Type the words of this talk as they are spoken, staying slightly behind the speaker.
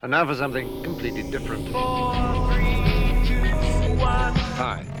And now for something completely different. 4, 3, 2, 1.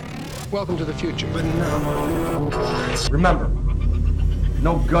 Hi. Welcome to the future. Remember,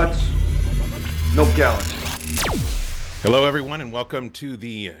 no guts, no galaxy. Hello, everyone, and welcome to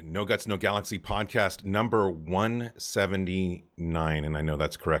the No Guts, No Galaxy podcast number 179. And I know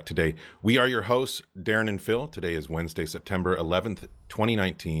that's correct today. We are your hosts, Darren and Phil. Today is Wednesday, September 11th,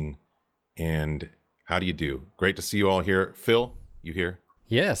 2019. And how do you do? Great to see you all here. Phil, you here?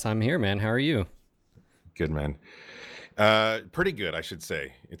 Yes, I'm here, man. How are you? Good, man. Pretty good, I should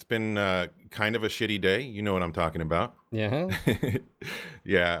say. It's been kind of a shitty day. You know what I'm talking about. Yeah.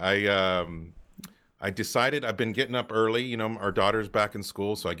 Yeah, I decided I've been getting up early. You know, our daughter's back in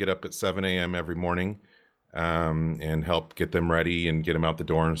school, so I get up at 7 a.m. every morning and help get them ready and get them out the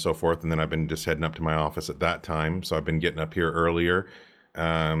door and so forth. And then I've been just heading up to my office at that time. So I've been getting up here earlier,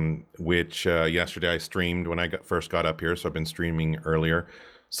 which yesterday I streamed when I first got up here. So I've been streaming earlier.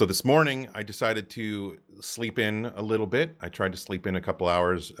 So this morning I decided to sleep in a little bit. I tried to sleep in a couple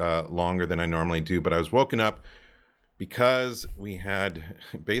hours longer than I normally do, but I was woken up because we rent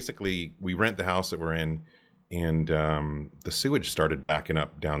the house that we're in, and the sewage started backing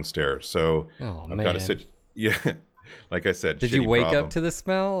up downstairs. So I've got to sit. Yeah, like I said. Did you wake up to the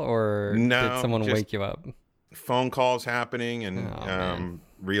smell, or no, did someone wake you up? Phone calls happening, and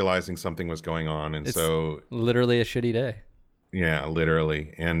realizing something was going on, and it's so literally a shitty day. Yeah,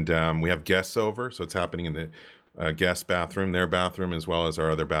 literally. And we have guests over, so it's happening in the guest bathroom, their bathroom, as well as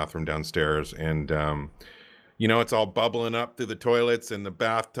our other bathroom downstairs. And you know, it's all bubbling up through the toilets and the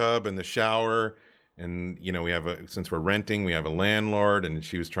bathtub and the shower. And, you know, since we're renting, we have a landlord, and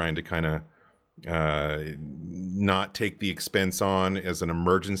she was trying to kind of not take the expense on as an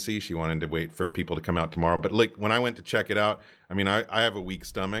emergency. She wanted to wait for people to come out tomorrow. But like when I went to check it out, I mean, I have a weak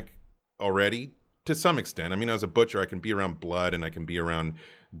stomach already to some extent. I mean, as a butcher, I can be around blood and I can be around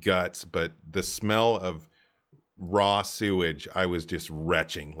guts, but the smell of raw sewage, I was just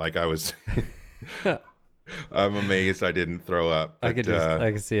retching. Like I was... I'm amazed I didn't throw up. But, I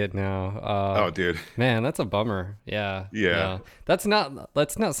can see it now. Oh, dude, man, that's a bummer. Yeah. That's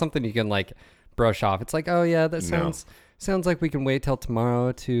not something you can like brush off. It's like, oh yeah, that sounds like we can wait till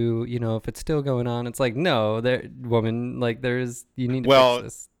tomorrow to, you know, if it's still going on. It's like, no, woman, like you need to fix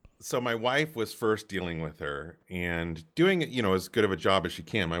this. So my wife was first dealing with her and doing, you know, as good of a job as she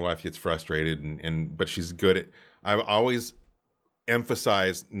can. My wife gets frustrated but she's good at. I've always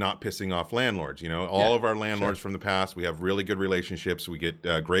emphasize not pissing off landlords. You know, all of our landlords from the past, we have really good relationships. We get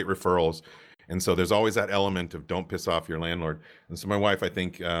great referrals. And so there's always that element of don't piss off your landlord. And so my wife, I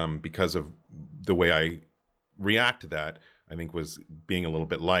think, because of the way I react to that, I think was being a little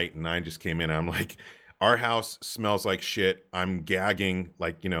bit light. And I just came in and I'm like, our house smells like shit. I'm gagging.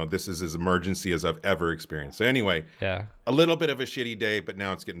 Like, you know, this is as emergency as I've ever experienced. So anyway, a little bit of a shitty day, but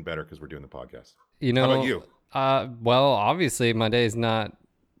now it's getting better because we're doing the podcast. You know, how about you? Well, obviously my day's not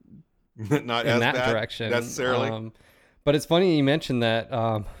not in as that bad direction necessarily. But it's funny you mentioned that.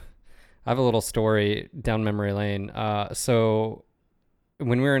 I have a little story down memory lane. So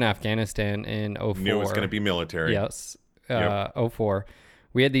when we were in Afghanistan in 04, knew it was going to be military. Yes. 04,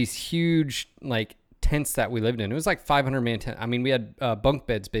 we had these huge like tents that we lived in. It was like 500 man tent. I mean, we had bunk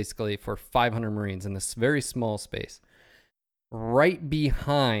beds basically for 500 Marines in this very small space. Right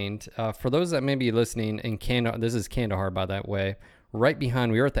behind, for those that may be listening in Kandahar, this is Kandahar by that way, right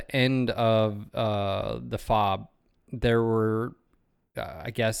behind, we were at the end of the FOB. There were,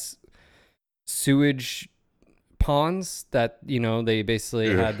 I guess, sewage ponds that, you know, they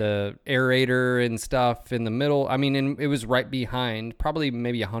basically had the aerator and stuff in the middle. I mean, and it was right behind, probably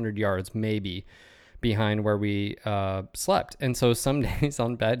maybe 100 yards, maybe, behind where we slept. And so some days,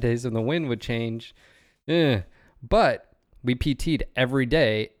 on bad days when the wind would change, but we PT'd every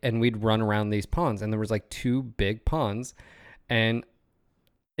day and we'd run around these ponds, and there was like 2 big ponds, and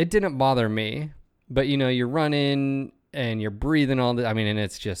it didn't bother me, but you know, you're running and you're breathing all the, I mean, and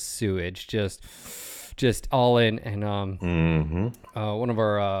it's just sewage, just all in. And one of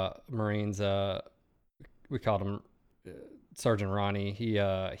our Marines, we called him Sergeant Ronnie. He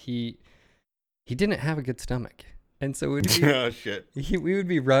didn't have a good stomach. And so we'd be, oh, shit. We would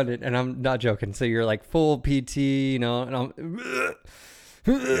be running, and I'm not joking. So you're like full PT, you know, and I'm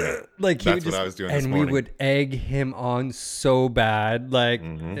like, that's what I was doing this morning. And we would egg him on so bad, like,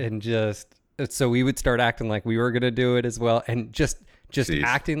 and just, so we would start acting like we were going to do it as well. And just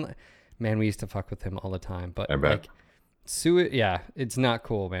acting, man, we used to fuck with him all the time. But like, it's not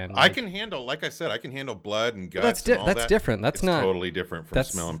cool, man. Like, I can handle, like I said, I can handle blood and guts. That's different. That's not totally different from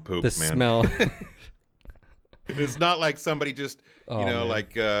smelling poop, man. Smell. It's not like somebody just, you know,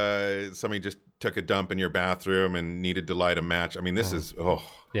 like somebody just took a dump in your bathroom and needed to light a match. I mean, this is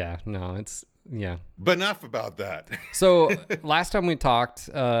Yeah, no, it's yeah. But enough about that. So last time we talked,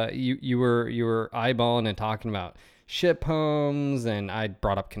 you were eyeballing and talking about ship homes, and I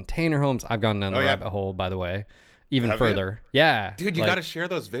brought up container homes. I've gone down the rabbit hole, by the way, even Have further. Yeah, Dude, you got to share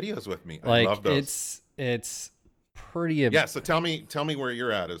those videos with me. I like love those. it's pretty. Yeah. So tell me where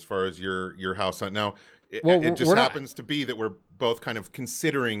you're at as far as your house hunt. Now, Well, it just we're not- happens to be that we're both kind of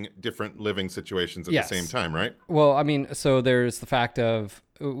considering different living situations at Yes. the same time, right? Well, I mean, so there's the fact of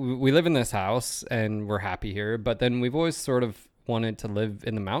we live in this house and we're happy here, but then we've always sort of wanted to live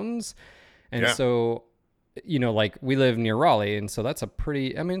in the mountains. And Yeah. so, like we live near Raleigh. And so that's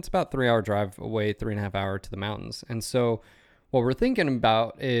it's about 3 hour drive away, 3.5 hour to the mountains. And so what we're thinking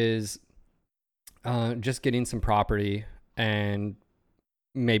about is just getting some property and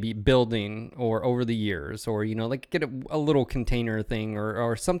maybe building or over the years, or like get a little container thing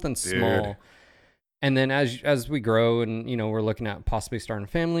or something small. And then as we grow and we're looking at possibly starting a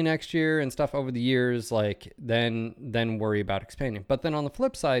family next year and stuff over the years, like then worry about expanding. But then on the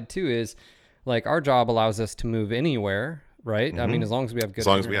flip side too is like our job allows us to move anywhere, right? I mean, as long as we have good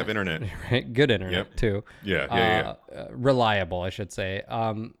we have internet. right? Good internet too. Yeah. Reliable, I should say.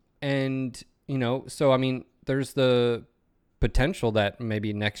 And so I mean, there's the potential that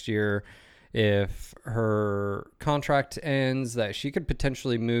maybe next year, if her contract ends, that she could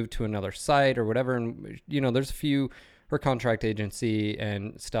potentially move to another site or whatever. And there's her contract agency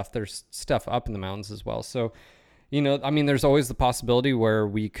and stuff. There's stuff up in the mountains as well. So, I mean, there's always the possibility where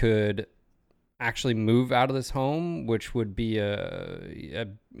we could actually move out of this home, which would be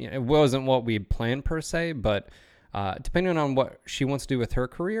it wasn't what we planned per se, but depending on what she wants to do with her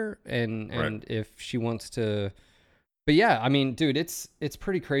career and Right. if she wants to. But yeah, I mean, dude, it's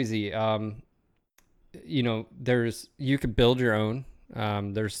pretty crazy. You could build your own.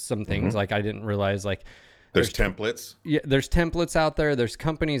 There's some things like I didn't realize, like There's templates. there's templates out there. There's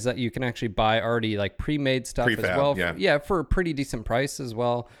companies that you can actually buy already like pre-made stuff as Prefab, well. yeah. For a pretty decent price as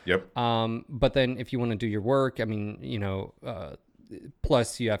well. Yep. But then if you want to do your work, I mean,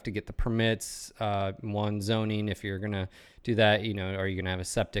 plus you have to get the permits, zoning. If you're going to do that, are you going to have a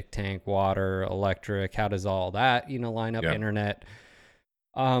septic tank, water, electric? How does all that, line up? Yeah. Internet.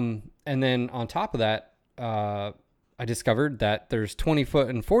 And then on top of that, I discovered that there's 20-foot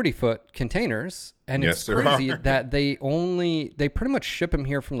and 40-foot containers, and Yes, it's there crazy are. that they pretty much ship them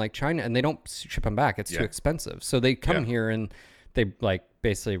here from like China, and they don't ship them back. It's too Yeah. expensive. So they come Yeah. here and they like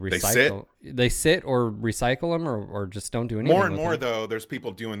basically sit. recycle. They sit or recycle them or just don't do anything. More and with more, them. though, there's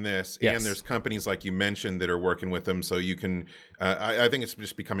people doing this, Yes. and there's companies like you mentioned that are working with them. So you can, I think it's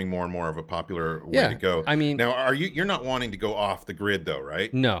just becoming more and more of a popular way Yeah, to go. I mean- now, you're not wanting to go off the grid, though,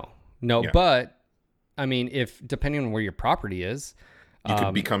 right? No, Yeah. but I mean, if depending on where your property is, You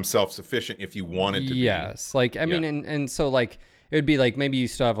could become self-sufficient if you wanted to. yes, like I mean, and so like it would be like maybe you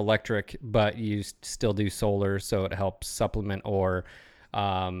still have electric, but you still do solar, so it helps supplement or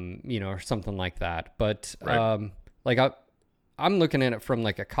or something like that. But Right. like I'm looking at it from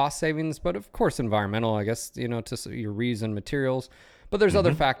like a cost savings, but of course environmental, I guess, to your reuse materials. But there's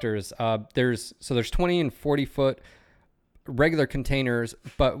other factors. There's 20 and 40 foot regular containers,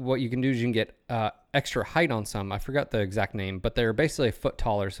 but what you can do is you can get extra height on some. I forgot the exact name, but they're basically a foot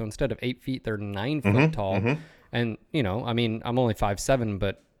taller. So instead of 8 feet, they're 9 foot tall. And I mean, I'm only 5'7",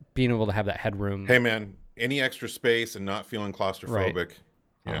 but being able to have that headroom. Hey, man, any extra space and not feeling claustrophobic.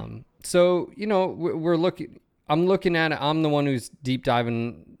 Yeah. So we're looking. I'm looking at it. I'm the one who's deep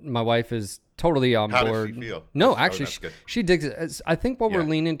diving. My wife is totally on How does board. she feel? No, Oh, actually, that's good. she digs it. I think what we're Yeah.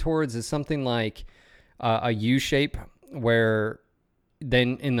 leaning towards is something like a U shape, where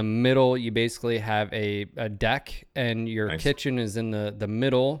then in the middle you basically have a deck, and your Nice. kitchen is in the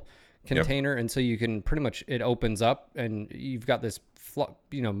middle container, and so you can pretty much, it opens up, and you've got this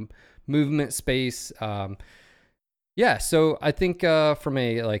movement space. Yeah, so I think from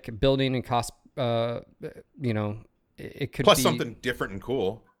a like building and cost, it could Plus be something different and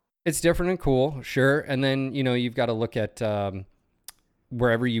cool. It's different and cool, sure. And then you've got to look at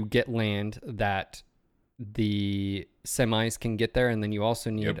wherever you get land that the semis can get there, and then you also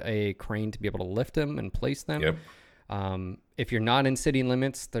need Yep. a crane to be able to lift them and place them. Yep. If you're not in city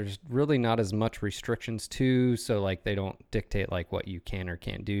limits, there's really not as much restrictions too. So like they don't dictate like what you can or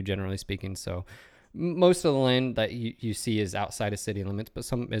can't do, generally speaking. So most of the land that you see is outside of city limits, but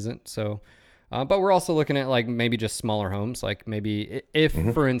some isn't. So, but we're also looking at like maybe just smaller homes. Like maybe if,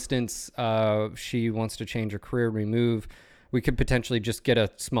 for instance, she wants to change her career, we could potentially just get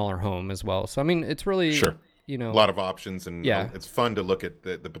a smaller home as well. So, I mean, it's really, Sure. you know, A lot of options, and Yeah. it's fun to look at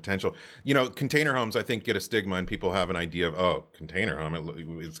the potential. You know, container homes, I think, get a stigma, and people have an idea of, oh, container home,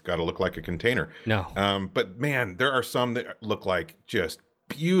 it's got to look like a container. No. But man, there are some that look like just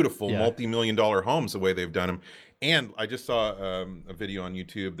beautiful Yeah. multi-million-dollar homes the way they've done them. And I just saw a video on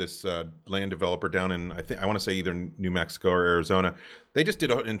YouTube. This land developer down in, I want to say either New Mexico or Arizona, they just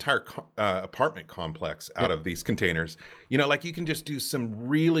did an entire apartment complex out of these containers. You know, like you can just do some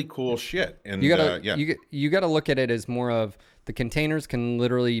really cool shit. And you gotta yeah, you gotta look at it as more of the containers can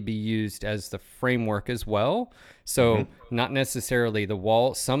literally be used as the framework as well. So Mm-hmm. not necessarily the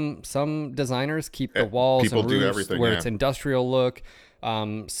wall. Some designers keep the walls people and do roofs everything, where yeah. it's industrial look.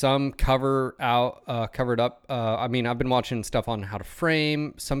 Some covered up. I mean, I've been watching stuff on how to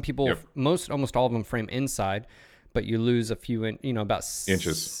frame. Some people, Yep. almost all of them frame inside, but you lose a few, about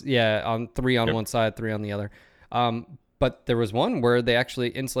Inches. Yeah, on 3 on Yep. one side, 3 on the other. But there was one where they actually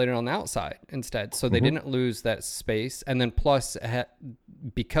insulated on the outside instead, so they Mm-hmm. didn't lose that space. And then plus,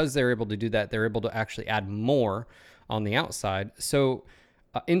 because they're able to do that, they're able to actually add more on the outside. So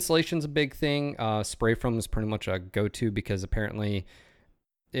insulation's a big thing. Spray foam is pretty much a go-to because apparently,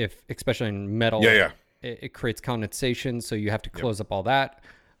 especially in metal, yeah. it creates condensation, so you have to close up all that.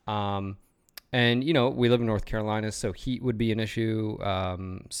 And you know, we live in North Carolina, so heat would be an issue.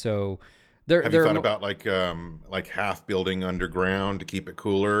 So there, Have you thought about like half building underground to keep it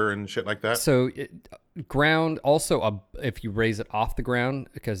cooler and shit like that? So ground also, if you raise it off the ground,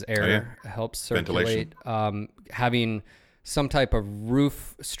 because air helps circulate. Having some type of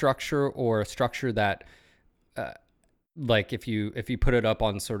roof structure or a structure that, like if you put it up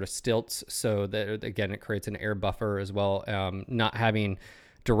on sort of stilts, so that again it creates an air buffer as well. Not having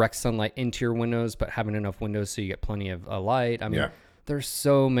direct sunlight into your windows, but having enough windows so you get plenty of light. I mean, there's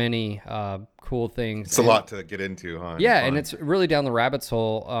so many cool things. It's a lot to get into, huh? Yeah, and it's really down the rabbit's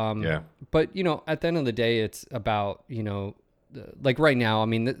hole. Yeah. But you know, at the end of the day, it's about, you know, like right now. I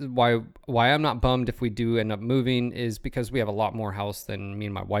mean, why I'm not bummed if we do end up moving is because we have a lot more house than me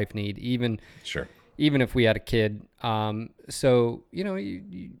and my wife need. Even if we had a kid. So you know,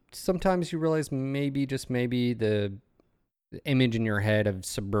 you sometimes you realize maybe the image in your head of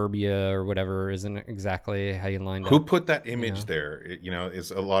suburbia or whatever isn't exactly how you lined up. Who put that image there?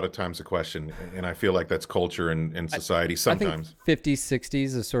 Is a lot of times a question, and I feel like that's culture and society sometimes. I think 50s,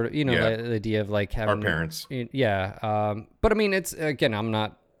 60s is sort of, you know, the idea of like having Our parents. Yeah. But I mean, it's, again, I'm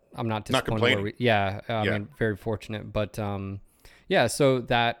not disappointed. complaining. I mean, very fortunate, but yeah, so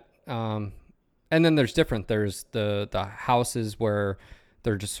that, and then there's the houses where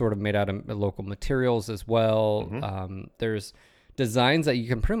they're just sort of made out of local materials as well. There's designs that you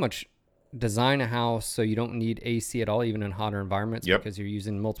can pretty much design a house so you don't need AC at all, even in hotter environments, because you're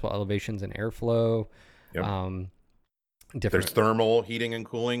using multiple elevations and airflow. There's thermal heating and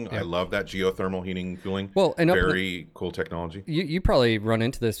cooling. I love that geothermal heating and cooling. Well, and very cool technology. You probably run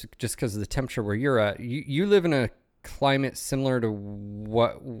into this just because of the temperature where you're at. You live in a climate similar to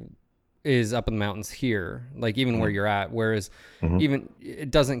what is up in the mountains here, like even where you're at, whereas even it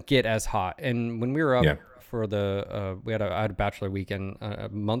doesn't get as hot. And when we were up for the I had a bachelor weekend a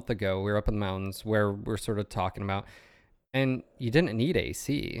month ago, we were up in the mountains where we're sort of talking about, and you didn't need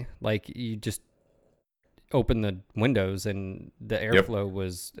AC. Like you just open the windows and the airflow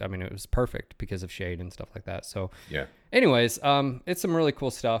was, I mean, it was perfect because of shade and stuff like that. So anyways, it's some really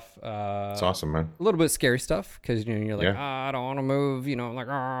cool stuff. It's awesome, man. A little bit scary stuff because you're like, I don't want to move, you know, I'm like,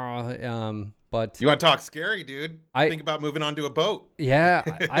 but you want to talk scary, dude? Think about moving onto a boat. Yeah,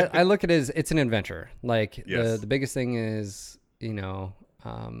 I look at it as it's an adventure. Like the biggest thing is, you know,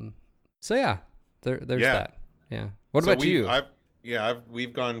 so yeah, there's that. Yeah. What about you?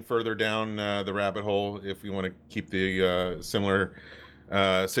 We've gone further down the rabbit hole if we want to keep the similar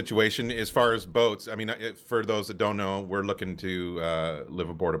situation as far as boats. I mean, for those that don't know, we're looking to live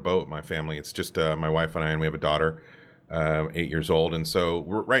aboard a boat. My family, it's just my wife and I, and we have a daughter, 8 years old. And so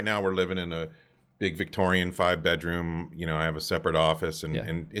right now we're living in a big Victorian 5-bedroom. You know, I have a separate office,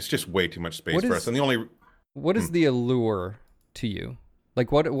 and it's just way too much space for us. And what is the allure to you?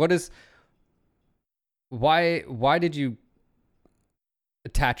 Like what is why did you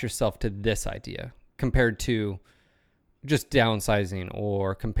attach yourself to this idea compared to just downsizing,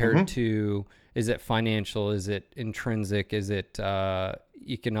 or compared to, is it financial? Is it intrinsic? Is it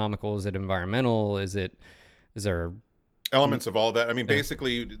economical? Is it environmental? Is there elements of all that? I mean,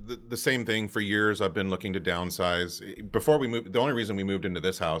 basically the same thing. For years I've been looking to downsize. Before we moved, the only reason we moved into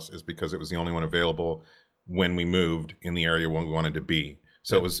this house is because it was the only one available when we moved in the area where we wanted to be.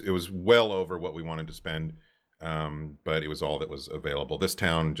 So it was well over what we wanted to spend. But it was all that was available. This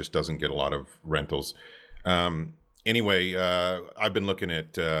town just doesn't get a lot of rentals. anyway, I've been looking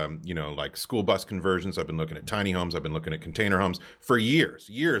at, like school bus conversions. I've been looking at tiny homes. I've been looking at container homes for years.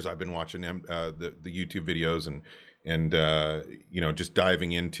 I've been watching the YouTube videos and just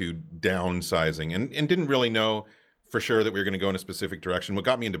diving into downsizing and didn't really know for sure that we were going to go in a specific direction. What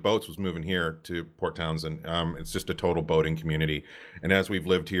got me into boats was moving here to Port Townsend. It's just a total boating community. And as we've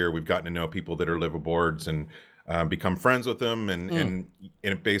lived here, we've gotten to know people that are liveaboards and become friends with them. And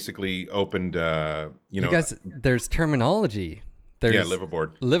it basically opened, You guys, there's terminology. There's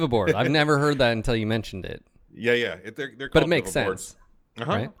liveaboard. Liveaboard. I've never heard that until you mentioned it. Yeah. They're called But it makes liveaboards. sense.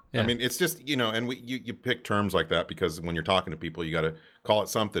 Right? Yeah. I mean, it's just, and you pick terms like that because when you're talking to people, you got to call it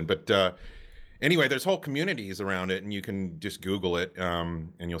something. But anyway, there's whole communities around it, and you can just Google it,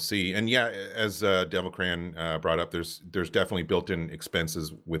 and you'll see. And yeah, as Devil Cran brought up, there's definitely built-in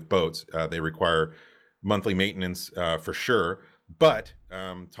expenses with boats. They require monthly maintenance for sure. But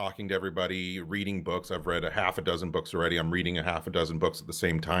talking to everybody, reading books, I've read a half a dozen books already. I'm reading a half a dozen books at the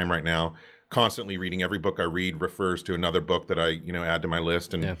same time right now. Constantly reading. Every book I read refers to another book that I add to my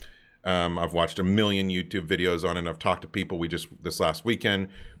list. And I've watched a million YouTube videos on it. And I've talked to people. We just this last weekend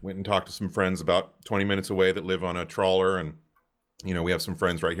went and talked to some friends about 20 minutes away that live on a trawler, and we have some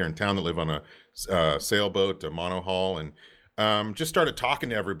friends right here in town that live on a sailboat, a monohull, and just started talking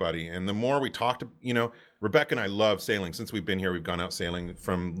to everybody. And the more we talked to, Rebecca and I love sailing. Since we've been here, we've gone out sailing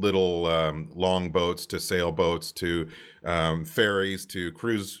from little long boats to sailboats to ferries to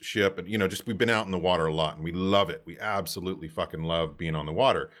cruise ship. And, just we've been out in the water a lot, and we love it. We absolutely fucking love being on the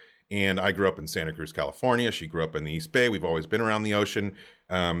water. And I grew up in Santa Cruz, California. She grew up in the East Bay. We've always been around the ocean.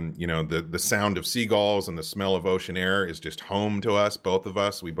 The sound of seagulls and the smell of ocean air is just home to us, both of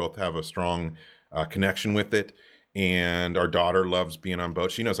us. We both have a strong connection with it. And our daughter loves being on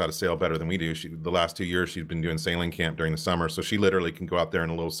boats. She knows how to sail better than we do. The last 2 years, she's been doing sailing camp during the summer. So she literally can go out there in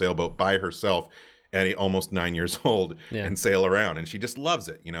a little sailboat by herself at almost 9 years old and sail around. And she just loves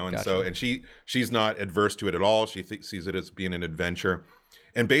it, And Gotcha. so, and she's not adverse to it at all. She sees it as being an adventure.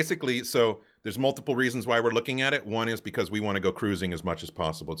 And basically, so there's multiple reasons why we're looking at it. One is because we want to go cruising as much as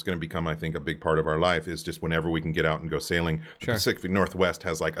possible. It's going to become, I think, a big part of our life is just whenever we can get out and go sailing. Sure. The Pacific Northwest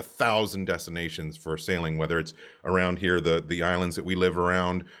has like 1,000 destinations for sailing, whether it's around here, the islands that we live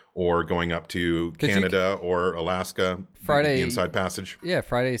around, or going up to Canada or Alaska, Friday, the Inside Passage. Yeah,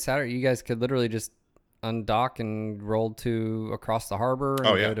 Friday, Saturday, you guys could literally just undock and roll to across the harbor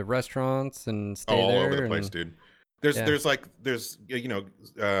and go to restaurants and stay all there. over the place, dude. There's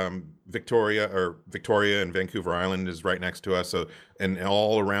Victoria and Vancouver Island is right next to us. So, and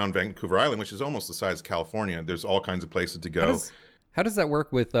all around Vancouver Island, which is almost the size of California, there's all kinds of places to go. How does that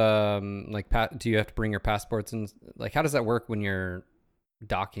work with do you have to bring your passports, and how does that work when you're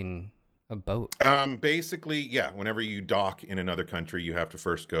docking a boat? Basically, yeah, whenever you dock in another country, you have to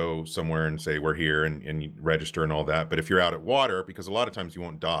first go somewhere and say we're here and you register and all that. But if you're out at water, because a lot of times you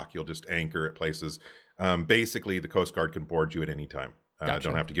won't dock, you'll just anchor at places. Basically, the Coast Guard can board you at any time. Gotcha.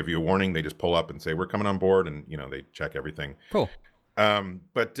 Don't have to give you a warning. They just pull up and say, we're coming on board, and, they check everything. Cool.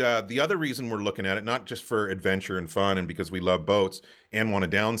 But the other reason we're looking at it, not just for adventure and fun and because we love boats and want to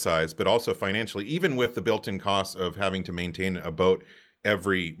downsize, but also financially, even with the built-in costs of having to maintain a boat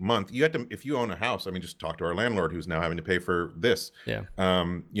every month, you have to, if you own a house, just talk to our landlord who's now having to pay for this. Yeah.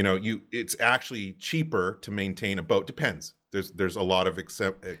 It's actually cheaper to maintain a boat. Depends. There's a lot of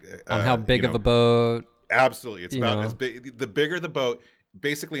on how big of a boat. Absolutely. It's about as big. The bigger the boat,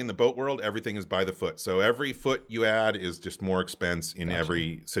 basically in the boat world, everything is by the foot. So every foot you add is just more expense in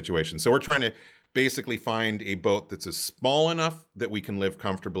every situation. So we're trying to basically find a boat that's as small enough that we can live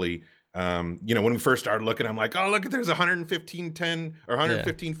comfortably. When we first started looking, I'm like, oh, look, there's a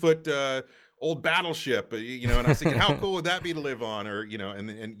 115 foot old battleship, and I was thinking, how cool would that be to live on? Or,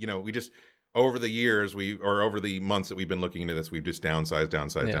 we just, over the years, over the months that we've been looking into this, we've just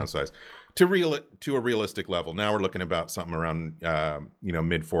downsized to a realistic level. Now we're looking about something around,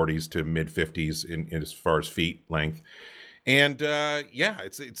 mid 40s to mid 50s in as far as feet length. And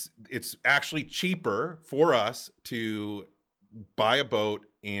it's actually cheaper for us to buy a boat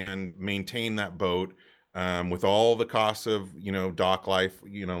and maintain that boat with all the costs of, dock life,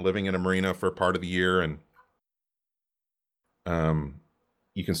 living in a marina for part of the year. And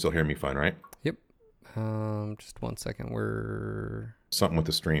you can still hear me fine, right? Yep. Just 1 second. Something with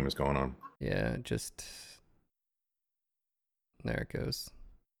the stream is going on. Yeah, there it goes.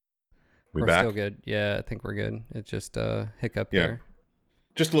 We're back? back? Still good. Yeah, I think we're good. It's just a hiccup there.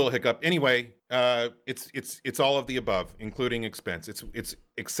 Just a little hiccup. Anyway, it's all of the above, including expense. It's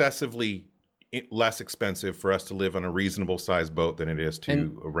excessively less expensive for us to live on a reasonable sized boat than it is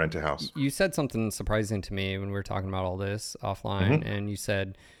to rent a house. You said something surprising to me when we were talking about all this offline, and you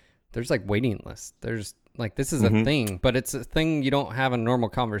said there's like waiting lists. There's like, this is a thing, but it's a thing you don't have in normal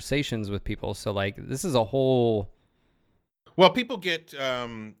conversations with people. So like, this is a whole. Well, people get,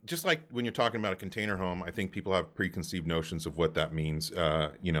 just like when you're talking about a container home, I think people have preconceived notions of what that means.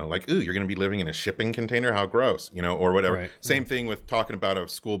 You know, like, ooh, you're going to be living in a shipping container? How gross, you know, or whatever. Right. Same thing with talking about a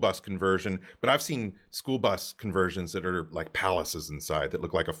school bus conversion. But I've seen school bus conversions that are like palaces inside that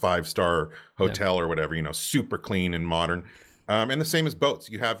look like a 5-star hotel or whatever, you know, super clean and modern. And the same as boats.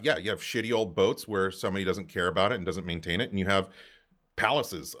 You have shitty old boats where somebody doesn't care about it and doesn't maintain it. And you have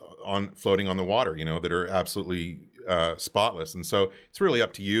palaces floating on the water, you know, that are absolutely spotless. And so it's really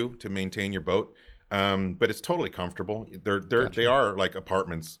up to you to maintain your boat. But it's totally comfortable. They are like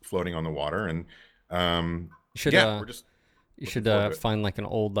apartments floating on the water. And we're just you should find like an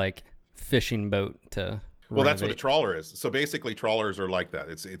old like fishing boat to. Well, that's what a renovate. trawler is. So basically, trawlers are like that.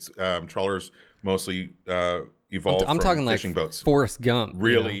 It's trawlers mostly evolved I'm from talking like fishing boats. Forrest Gump.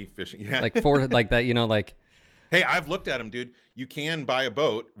 Really fishing, yeah. Like for like that, you know, like. Hey, I've looked at them, dude. You can buy a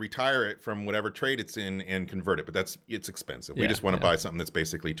boat, retire it from whatever trade it's in, and convert it, but it's expensive. We Yeah, just want to buy something that's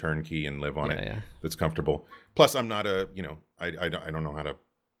basically turnkey and live on it. Yeah. That's comfortable. Plus, I'm not I don't know how to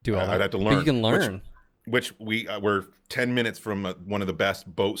Do all I'd that. have to But learn. you can learn. Which we're 10 minutes from one of the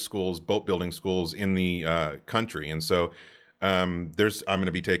best boat building schools in the country, and so I'm going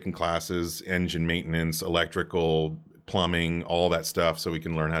to be taking classes, engine maintenance, electrical, plumbing, all that stuff, so we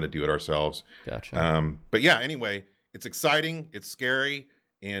can learn how to do it ourselves. Gotcha. But yeah, anyway, it's exciting, it's scary,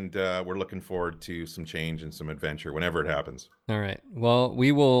 and we're looking forward to some change and some adventure whenever it happens. All right. Well,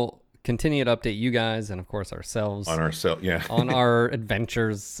 we will continue to update you guys and of course ourselves On ourselves, yeah. on our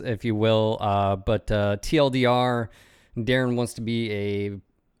adventures, if you will. But TLDR, Darren wants to be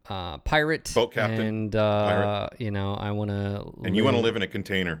a pirate, Boat captain, and pirate. you know, I want to. And you want to live in a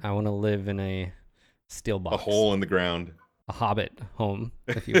container, I want to live in a steel box, a hole in the ground. a hobbit home,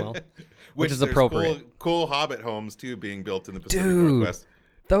 if you will, which is there's appropriate. Cool hobbit homes too being built in the Pacific Dude, Northwest.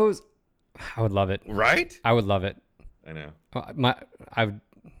 those, I would love it. Right? I would love it. I know.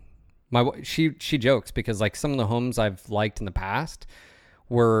 She jokes because like some of the homes I've liked in the past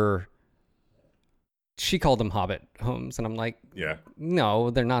were, she called them hobbit homes, and I'm like, Yeah. no,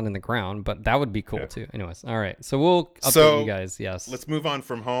 they're not in the ground, but that would be cool Yeah. too. Anyways, all right, so we'll update So, you guys. Yes, Let's move on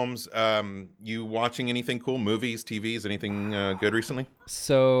from homes. You watching anything cool? Movies, TVs, anything good recently?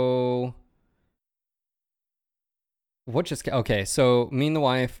 So okay, so me and the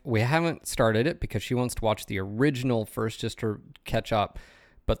wife, we haven't started it because she wants to watch the original first just to catch up,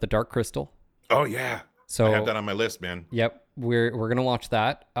 but The Dark Crystal. Oh yeah. So I have that on my list, man. Yep, we're gonna watch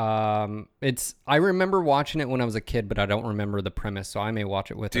that. I remember watching it when I was a kid, but I don't remember the premise, so I may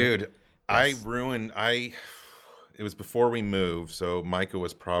watch it with her. Dude, it was before we moved, so Micah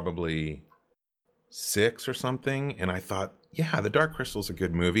was probably 6 or something, and I thought, yeah, The Dark Crystal's a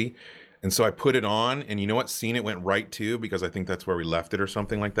good movie. And so I put it on, and you know what scene it went right to, because I think that's where we left it or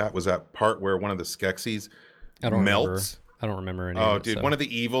something like that, was that part where one of the Skeksis melts. I don't remember any. Oh, of it, dude, so. one of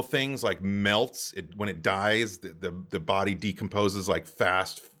the evil things like melts. When it dies, the body decomposes like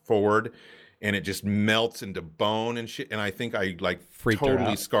fast forward, and it just melts into bone and shit. And I think I like Freaked her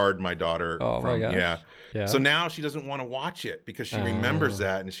totally out. scarred my daughter. Oh my gosh. Yeah. So now she doesn't want to watch it because she remembers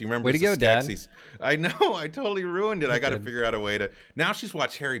that, and she remembers Way to the go, Dad. Skeksis. I know, I totally ruined it. I got to Good. figure out a way to. Now she's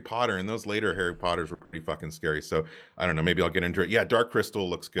watched Harry Potter, and those later Harry Potters were pretty fucking scary. So I don't know. Maybe I'll get into it. Yeah, Dark Crystal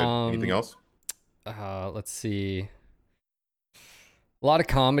looks good. Anything else? Let's see. A lot of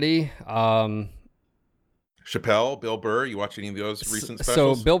comedy. Chappelle, Bill Burr. You watch any of those recent So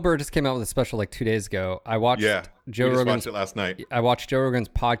specials? Bill Burr just came out with a special like 2 days ago. I watched Yeah, Joe we just Rogan's. watched it last night. I watched Joe Rogan's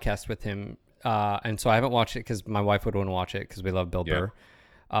podcast with him, and so I haven't watched it because my wife would want to watch it because we love Bill Yeah.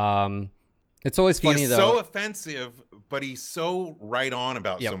 Burr. It's always funny He's though. so offensive, but he's so right on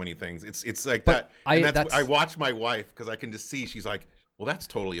about Yep. so many things. It's like But that. And that's- I watch my wife because I can just see she's like, well, that's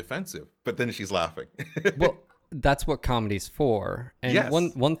totally offensive. But then she's laughing. Well, that's what comedy's for. And Yes.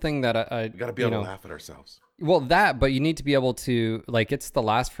 one thing that I We got to be able to laugh at ourselves. well, but you need to be able to, like, it's the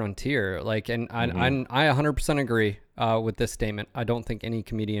last frontier. Like, and I 100% agree with this statement. I don't think any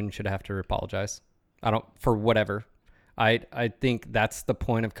comedian should have to apologize. For whatever. I think that's the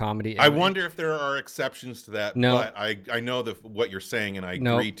point of comedy. I wonder if there are exceptions to that. No. But I know what you're saying, and I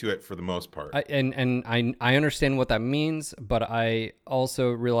No. agree to it for the most part. I understand what that means, but I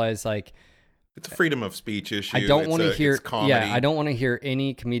also realize, like, It's a freedom of speech issue. I don't want to hear. It's comedy. Yeah, I don't want to hear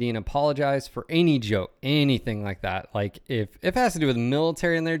any comedian apologize for any joke, anything like that. Like if it has to do with the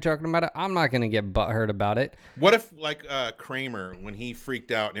military and they're joking about it, I'm not going to get butthurt about it. What if, like, Kramer, when he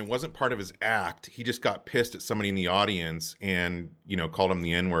freaked out and it wasn't part of his act, he just got pissed at somebody in the audience and, called him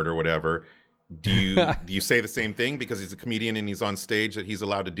the N-word or whatever. Do you say the same thing because he's a comedian and he's on stage that he's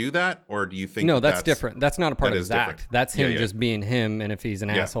allowed to do that, or do you think No, that's different. That's not a part that of is his different. act. That's Yeah, him yeah. just being him, and if he's an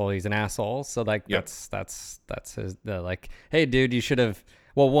Yeah. asshole, he's an asshole. So like Yep. that's his like, hey dude, you should have.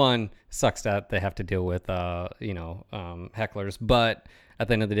 Well, one sucks that they have to deal with hecklers, but at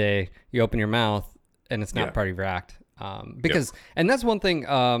the end of the day, you open your mouth and it's not Yeah. part of your act. Because and that's one thing.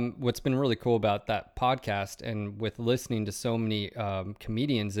 What's been really cool about that podcast and with listening to so many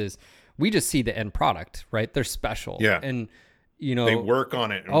comedians is we just see the end product, right? They're special, Yeah. and you know They work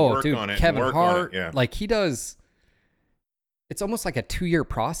on it and oh, work dude, on it Kevin and work on Hart, it. Yeah. like he does. It's almost like a 2-year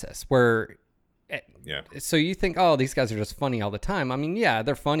process where. Yeah. So you think, oh, these guys are just funny all the time. I mean, yeah,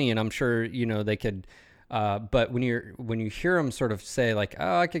 they're funny, and I'm sure they could. But when you hear them sort of say like,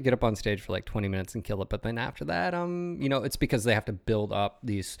 oh, I could get up on stage for like 20 minutes and kill it, but then after that, it's because they have to build up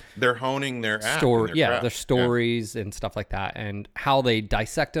these They're honing their act. story, and their craft. their stories and stuff like that, and how they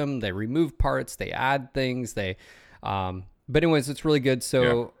dissect them. They remove parts, they add things, they. But anyways, it's really good.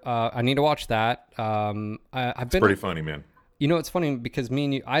 So I need to watch that. I've been Pretty funny, man. it's funny because me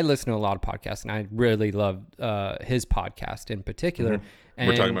and you, I listen to a lot of podcasts, and I really love his podcast in particular. Mm-hmm.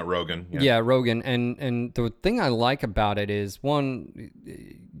 We're talking about Rogan. Yeah, Rogan. And the thing I like about it is, one,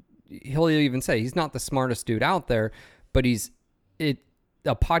 he'll even say he's not the smartest dude out there, but a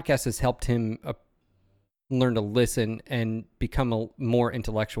podcast has helped him learn to listen and become more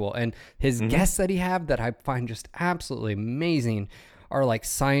intellectual. And his guests that he have that I find just absolutely amazing are like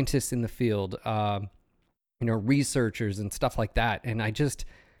scientists in the field, researchers and stuff like that. And I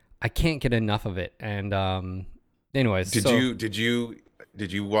can't get enough of it. And anyways,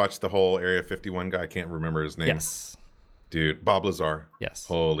 Did you watch the whole Area 51 guy? I can't remember his name. Yes. Dude, Bob Lazar. Yes.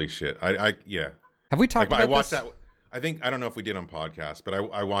 Holy shit. I Have we talked I about watched this? that. I don't know if we did on podcast, but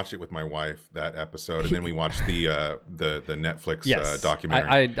I watched it with my wife, that episode, and then we watched the Netflix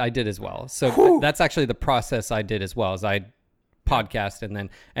documentary. I did as well. So that's actually the process I did as well. As I podcast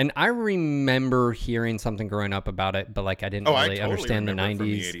and I remember hearing something growing up about it, but like I didn't I really totally understand the remember it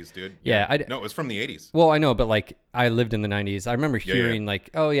 90s. from the 80s, dude. Yeah, no, it was from the 80s. Well, I know, but like I lived in the 90s. I remember Yeah, hearing like,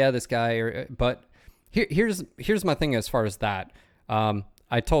 oh yeah, this guy. But here's my thing as far as that.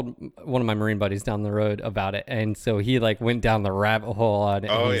 I told one of my Marine buddies down the road about it, and so he like went down the rabbit hole on it.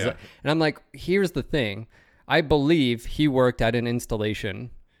 Oh, and yeah. And I'm like, here's the thing. I believe he worked at an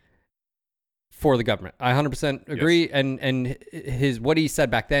installation for the government. I 100% agree. Yes. And what he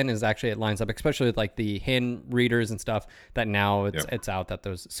said back then is actually, it lines up, especially with like the hand readers and stuff that now it's out that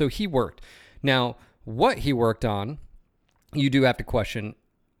those. So he worked. Now, what he worked on, you do have to question,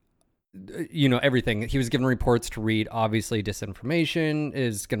 everything. He was given reports to read. Obviously, disinformation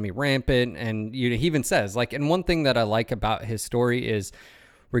is going to be rampant. And he even says like, and one thing that I like about his story is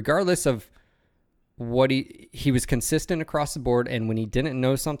regardless of what he was consistent across the board. And when he didn't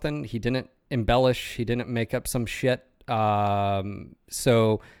know something, he didn't embellish, he didn't make up some shit.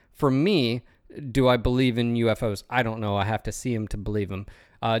 So for me, do I believe in UFOs? I don't know. I have to see him to believe him.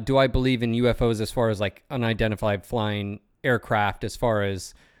 Do I believe in UFOs as far as like unidentified flying aircraft, as far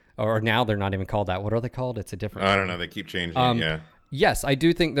as, or now they're not even called that. What are they called? It's a different. I don't know. They keep changing it. Yeah. Yes, I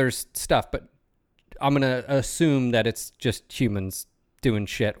do think there's stuff, but I'm going to assume that it's just humans doing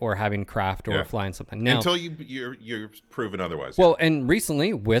shit or having craft or flying something. Now, until you're proven otherwise. well, and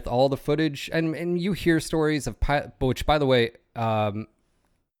recently with all the footage, and you hear stories of which, by the way,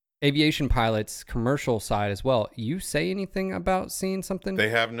 aviation pilots, commercial side as well. You say anything about seeing something? They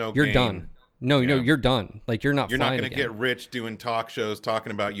have no. You're gain. done. No, you're done. Like you're not. You're not going to get rich doing talk shows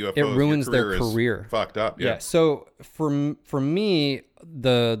talking about UFOs. It ruins Your their is career. Fucked up. Yeah. So for me,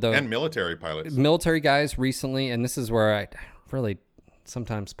 the and military pilots. military guys recently, and this is where I really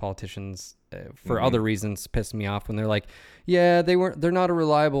sometimes politicians for other reasons piss me off when they're like, yeah, they're not a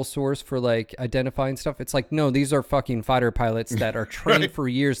reliable source for like identifying stuff. It's like, no, these are fucking fighter pilots that are trained Right. for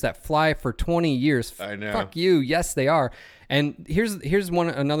years, that fly for 20 years. I know. Fuck you. Yes, they are. And here's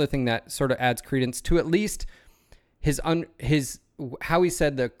another thing that sort of adds credence to at least his how he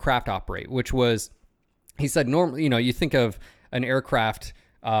said the craft operate, which was, he said normally, you think of an aircraft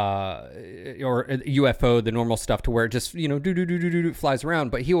or a UFO, the normal stuff to where it just do flies around,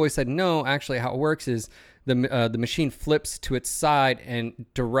 but he always said no. Actually, how it works is the machine flips to its side and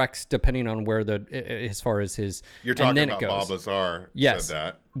directs depending on where as far as his. You're talking and then about it goes. Bob Lazar Yes. said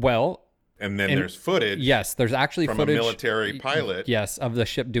that, Well, and then there's footage. yes, there's actually from footage a military pilot. Yes, of the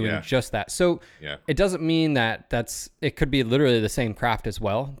ship doing Yeah. just that. So Yeah. it doesn't mean that it could be literally the same craft as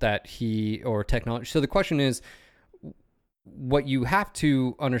well that or technology. So the question is, what you have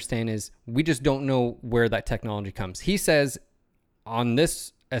to understand is we just don't know where that technology comes. He says on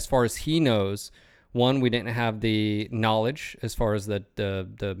this, as far as he knows, one, we didn't have the knowledge as far as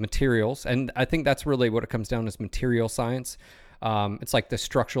the materials, and I think that's really what it comes down to, is material science. It's like the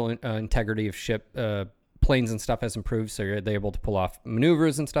structural integrity of ship planes and stuff has improved, so they're able to pull off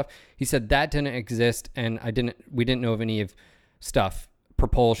maneuvers and stuff. He said that didn't exist, and we didn't know of any of stuff,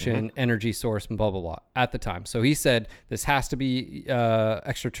 propulsion, energy source, and blah blah blah at the time. So he said this has to be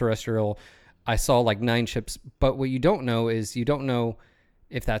extraterrestrial. I saw like 9 ships, but what you don't know is you don't know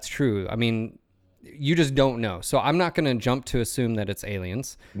if that's true. I mean, you just don't know. So I'm not going to jump to assume that it's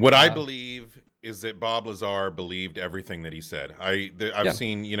aliens. What I believe is that Bob Lazar believed everything that he said. I've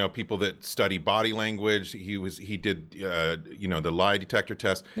seen, you know, people that study body language. He did you know, the lie detector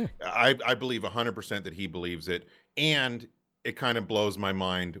test. Yeah. I believe 100% that he believes it, and it kind of blows my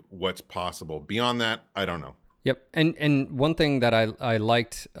mind what's possible. Beyond that, I don't know. Yep. And one thing that I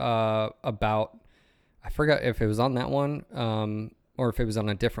liked about, I forgot if it was on that one or if it was on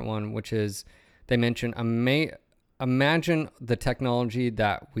a different one, which is they mentioned imagine the technology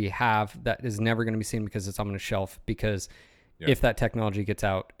that we have that is never going to be seen because it's on a shelf, because if that technology gets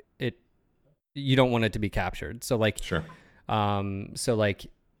out, you don't want it to be captured. So like, sure. So like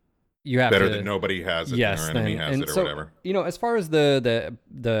you have better to, that nobody has it yes, than our enemy has it or so, whatever. You know, as far as the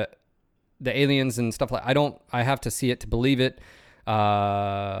aliens and stuff, like I have to see it to believe it.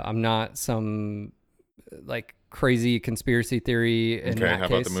 I'm not some like crazy conspiracy theory in Okay, that how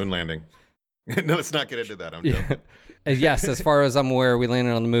case. about the moon landing? No, let's not get into that. I'm joking. Yes, as far as I'm aware, we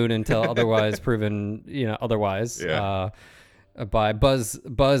landed on the moon until otherwise proven, you know, otherwise. Yeah. By Buzz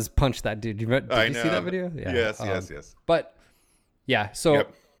punched that dude. Did you I see know. that video? Yeah. Yes. But yeah, so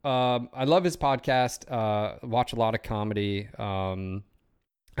Yep. I love his podcast. Watch a lot of comedy.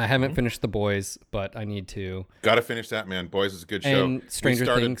 I haven't finished The Boys, but I need to. Got to finish that, man. Boys is a good show. And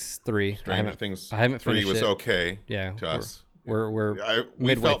Stranger Things 3. Stranger Things I haven't 3 finished was it. okay Yeah, to us. We We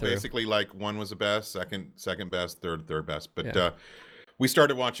midway felt through. basically like 1 was the best, second best, third best. But Yeah. we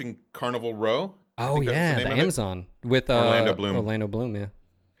started watching Carnival Row. I Oh think that was yeah, name the of it. Amazon with Orlando Bloom. Orlando Bloom, yeah.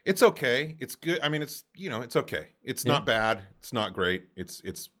 It's okay. It's good. I mean, it's, you know, it's okay. It's Yeah. not bad. It's not great. It's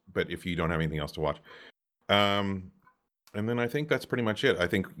but if you don't have anything else to watch. And then I think that's pretty much it. I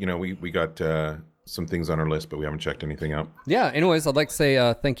think, you know, we got some things on our list, but we haven't checked anything out. Yeah, anyways, I'd like to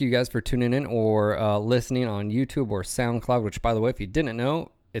say thank you guys for tuning in or listening on YouTube or SoundCloud, which, by the way, if you didn't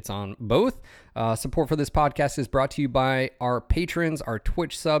know, it's on both. Support for this podcast is brought to you by our patrons, our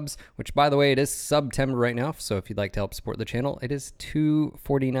Twitch subs, which, by the way, it is September right now. So if you'd like to help support the channel, it is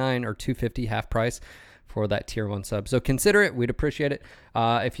 $2.49 or $2.50 half price for that tier 1 sub. So consider it. We'd appreciate it.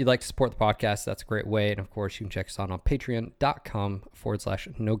 If you'd like to support the podcast, that's a great way. And of course, you can check us out on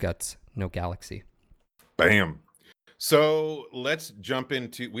patreon.com/no-guts-no-galaxy. Bam. So let's jump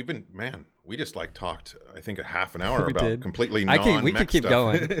into, we just like talked, I think, a half an hour We about did. completely We could keep stuff.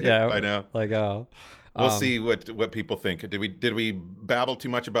 going. Yeah. I know. Like, We'll see what people think. Did we babble too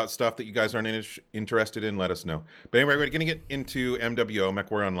much about stuff that you guys aren't interested in? Let us know. But anyway, we're going to get into MWO,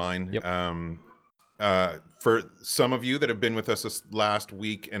 MechWarrior Online. Yep. For some of you that have been with us this last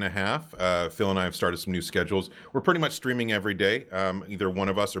week and a half, Phil and I have started some new schedules. We're pretty much streaming every day, either one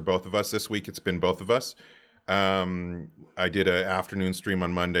of us or both of us. This week it's been both of us. I did an afternoon stream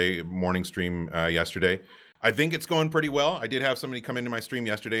on Monday, morning stream yesterday. I think it's going pretty well. I did have somebody come into my stream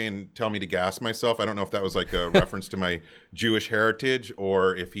yesterday and tell me to gas myself. I don't know if that was like a reference to my Jewish heritage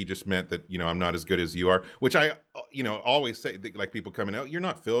or if he just meant that, you know, I'm not as good as you are, which I, you know, always say, like people coming out, you're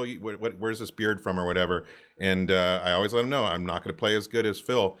not Phil. Where's this beard from or whatever? And I always let them know I'm not going to play as good as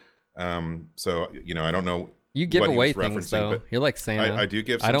Phil. So, you know, I don't know. you give what he away was things, referencing, though. but You're like Santa. I do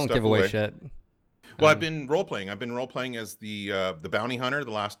give some I don't stuff give away away. shit. Well, I've been role playing. I've been role playing as the bounty hunter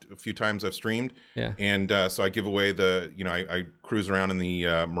the last few times I've streamed. Yeah. And so I give away I cruise around in the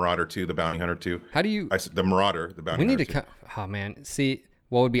Marauder 2, the Bounty Hunter 2. How do you... The Marauder, the Bounty We need Hunter to... Oh, man. See,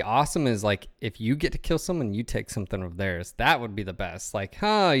 what would be awesome is, like, if you get to kill someone, you take something of theirs. That would be the best. Like,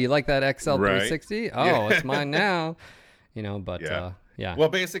 you like that XL360? Right. Oh, Yeah. it's mine now. You know, but... Yeah. Yeah. Well,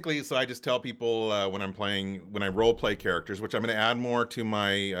 basically, so I just tell people when I role play characters, which I'm going to add more to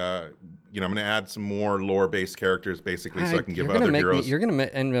my, I'm going to add some more lore-based characters, basically, so I can give other heroes. You're going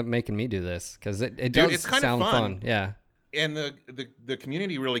to end up making me do this, because it Dude, does it's kind of sound fun. fun. Yeah. And the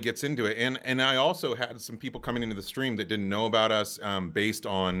community really gets into it. And I also had some people coming into the stream that didn't know about us based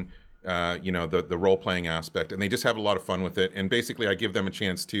on, the role-playing aspect. And they just have a lot of fun with it. And basically, I give them a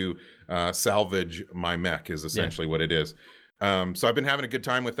chance to salvage my mech is essentially what it is. So I've been having a good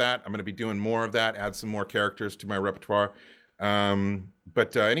time with that. I'm going to be doing more of that, add some more characters to my repertoire.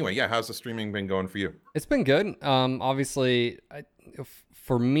 But anyway, yeah, how's the streaming been going for you? It's been good. Obviously,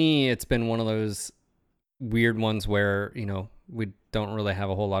 for me, it's been one of those weird ones where, we don't really have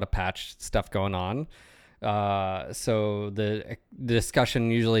a whole lot of patch stuff going on. So the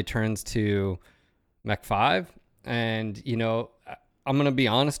discussion usually turns to Mech 5. And, you know, I'm going to be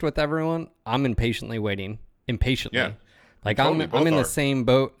honest with everyone. I'm impatiently waiting. Yeah. Like Totally, I'm both in are. the same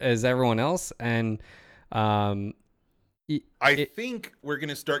boat as everyone else. And I think we're going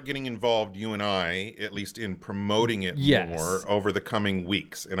to start getting involved, you and I, at least in promoting it Yes. more over the coming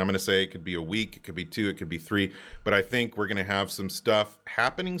weeks. And I'm going to say it could be a week, it could be 2, it could be 3. But I think we're going to have some stuff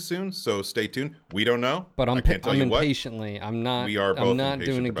happening soon. So stay tuned. We don't know. But I can't tell I'm you what. impatiently. I'm not. We are both I'm not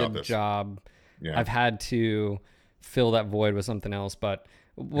doing a impatient about good this. job. Yeah. I've had to fill that void with something else. But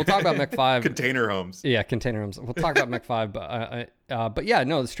we'll talk about Mech 5. Container homes. Yeah, container rooms. We'll talk about Mech 5. But yeah,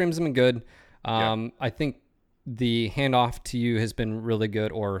 no, the streams have been good. I think the handoff to you has been really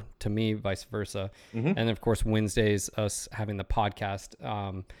good, or to me, vice versa. And then, of course, Wednesdays, us having the podcast.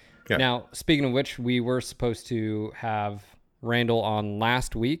 Yeah. Now, speaking of which, we were supposed to have Randall on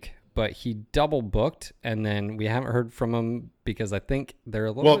last week, but he double booked, and then we haven't heard from him because I think they're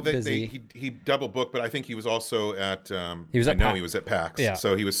a little bit busy. He double booked, but I think he was also at. He was at PAX. He was at PAX. Yeah.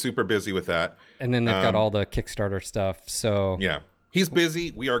 So he was super busy with that. And then they've got all the Kickstarter stuff. So Yeah. He's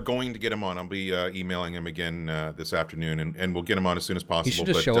busy. We are going to get him on. I'll be emailing him again this afternoon, and we'll get him on as soon as possible. he should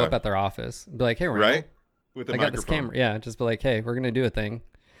just show up at their office. Be like, hey, Randall, right with the I got this microphone. camera. Yeah, just be like, hey, we're going to do a thing.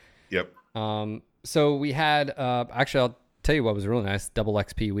 Yep. So we had, actually, I'll tell you what was really nice, double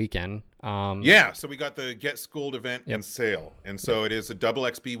XP weekend. Yeah, so we got the Get Schooled event Yep. and sale, and so it is a double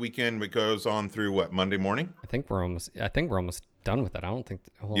XP weekend. It goes on through what, Monday morning? I think we're almost done with it. I don't think,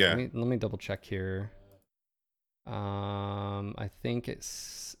 hold on, Yeah. let me double check here. I think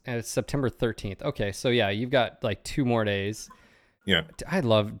it's September 13th. Okay, so yeah, you've got like 2 more days. Yeah, I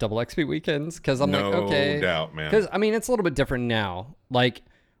love double XP weekends because I'm no like, okay, doubt, man. because I mean it's a little bit different now. Like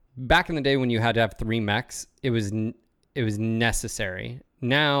back in the day when you had to have 3 mechs, it was necessary.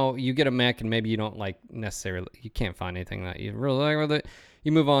 Now you get a mech and maybe you don't like necessarily, you can't find anything that you really like with it.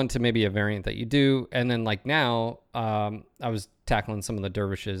 You move on to maybe a variant that you do, and then like now, I was tackling some of the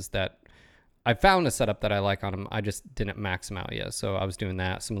dervishes that I found a setup that I like on them. I just didn't max them out yet, so I was doing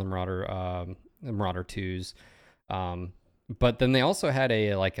that. Some of the Marauder 2s, but then they also had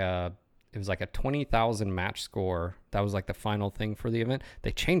it was like a 20,000 match score. That was like the final thing for the event.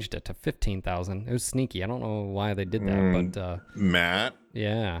 They changed it to 15,000. It was sneaky. I don't know why they did that, but Matt.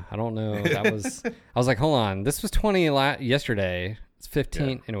 yeah, I don't know. That was I was like, hold on, this was 20 yesterday. It's 15.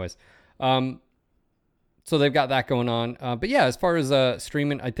 Yeah. Anyways, so they've got that going on. But yeah, as far as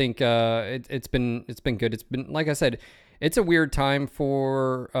streaming, I think it's been good. It's been, like I said, it's a weird time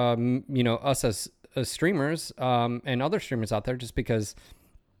for us as streamers and other streamers out there, just because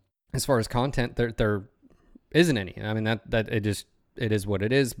as far as content, there isn't any. I mean that it is what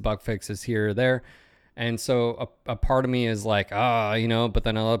it is. Bug fixes here or there. And so a part of me is like, but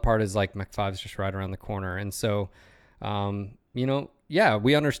then another part is like Mech 5 is just right around the corner. And so, yeah,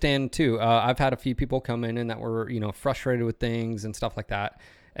 we understand too. I've had a few people come in and that were, frustrated with things and stuff like that.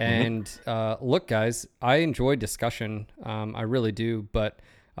 And look, guys, I enjoy discussion. I really do. But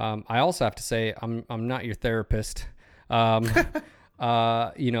I also have to say, I'm not your therapist.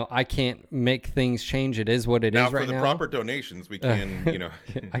 I can't make things change. It is what it Now, is right for the now. proper donations, we can,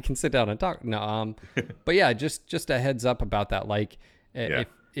 I can sit down and talk. No, but yeah, just a heads up about that. Like, Yeah.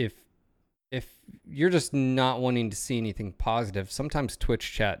 if you're just not wanting to see anything positive, sometimes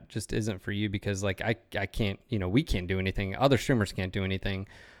Twitch chat just isn't for you, because like I can't, we can't do anything. Other streamers can't do anything.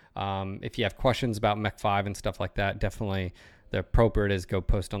 If you have questions about Mech 5 and stuff like that, definitely the appropriate is go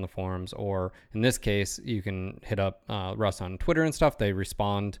post on the forums, or in this case, you can hit up Russ on Twitter and stuff. They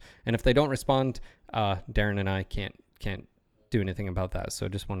respond, and if they don't respond, Darren and I can't do anything about that. So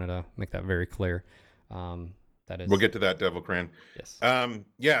just wanted to make that very clear. That is, We'll get to that, Devil Cran.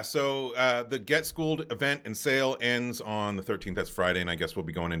 yes. So the Get Schooled event and sale ends on the 13th. That's Friday, and I guess we'll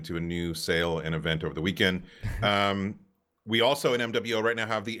be going into a new sale and event over the weekend. We also in MWO right now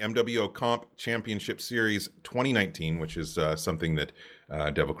have the MWO Comp Championship Series 2019, which is something that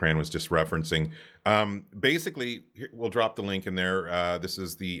Devil Cran was just referencing. Basically, we'll drop the link in there. This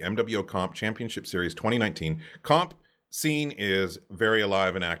is the MWO Comp Championship Series 2019. Comp scene is very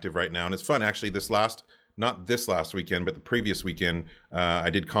alive and active right now, and it's fun. Actually, not this last weekend, but the previous weekend, I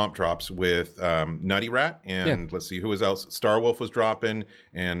did comp drops with Nutty Rat, and let's see who was else. Starwolf was dropping,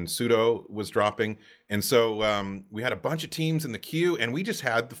 and Pseudo was dropping, and so we had a bunch of teams in the queue, and we just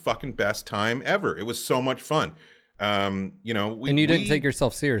had the fucking best time ever. It was so much fun. And you didn't take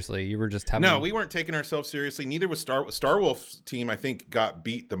yourself seriously. You were just having. No, we weren't taking ourselves seriously. Neither was Starwolf's team. I think got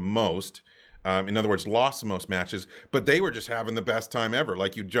beat the most. In other words, lost the most matches, but they were just having the best time ever.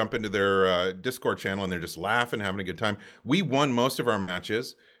 Like you jump into their Discord channel and they're just laughing, having a good time. We won most of our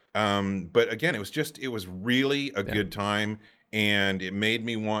matches. But again, it was really a good time, and it made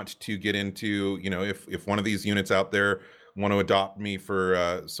me want to get into, if one of these units out there want to adopt me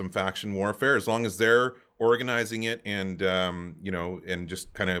for some faction warfare, as long as they're organizing it and and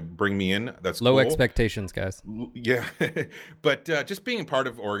just kind of bring me in, that's Low cool. expectations, guys. Yeah. But just being part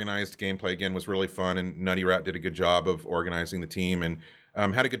of organized gameplay again was really fun, and Nutty Rat did a good job of organizing the team, and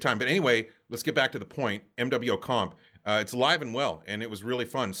had a good time. But anyway, let's get back to the point. MWO Comp, it's alive and well, and it was really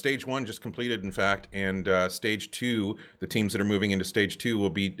fun. Stage 1 just completed, in fact, and Stage 2, the teams that are moving into Stage 2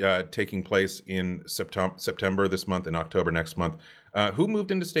 will be taking place in September this month and October next month. Who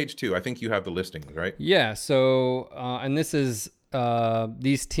moved into Stage 2? I think you have the listings, right? Yeah, so, and this is,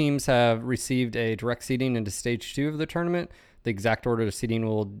 these teams have received a direct seeding into Stage 2 of the tournament. The exact order of seeding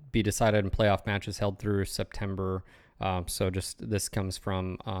will be decided in playoff matches held through September. So just this comes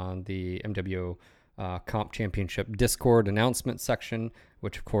from the MWO Comp Championship Discord announcement section,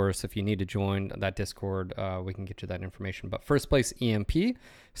 which of course, if you need to join that Discord, we can get you that information. But first place EMP,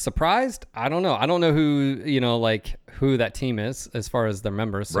 surprised? I don't know who, who that team is as far as their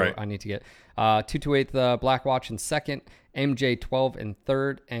members. So right. I need to get 228 Blackwatch in second, MJ12 in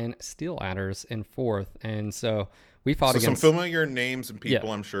third, and Steel Adders in fourth. And so we fought against some familiar names and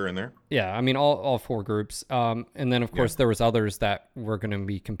people, I'm sure, in there. Yeah, I mean, all four groups. And then, of course, there was others that were going to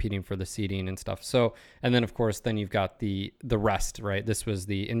be competing for the seeding and stuff. So, and then, of course, then you've got the rest, right? This was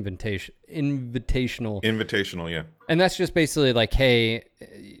the invitational. Invitational, yeah. And that's just basically like, hey,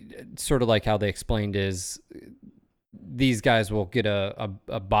 sort of like how they explained is these guys will get a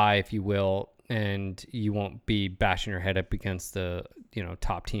bye, if you will, and you won't be bashing your head up against the,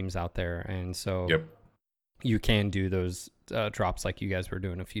 top teams out there. And so... Yep. You can do those drops like you guys were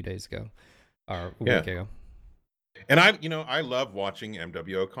doing a few days ago or a week ago. And I love watching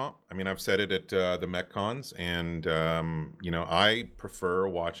MWO Comp. I mean, I've said it at the MechCons, and I prefer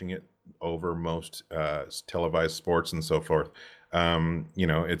watching it over most televised sports and so forth.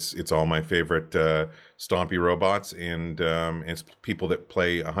 It's all my favorite stompy robots, and it's people that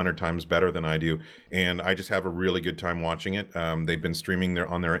play 100 times better than I do, and I just have a really good time watching it. They've been streaming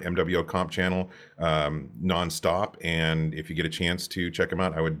on their MWO Comp channel nonstop, and if you get a chance to check them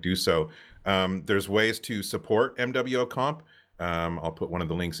out, I would do so. There's ways to support MWO Comp. I'll put one of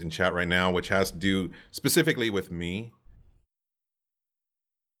the links in chat right now, which has to do specifically with me.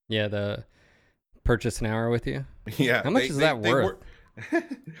 Yeah, the purchase an hour with you. Yeah. How much is that worth?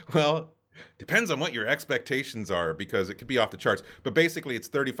 Well, depends on what your expectations are, because it could be off the charts. But basically, it's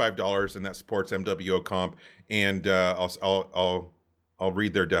 $35, and that supports MWO Comp. And I'll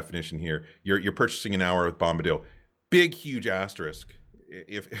read their definition here. You're purchasing an hour with Bombadil. Big, huge asterisk.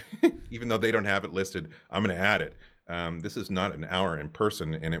 If even though they don't have it listed, I'm going to add it. This is not an hour in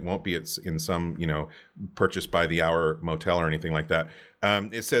person, and it won't be in some, purchase by the hour motel or anything like that.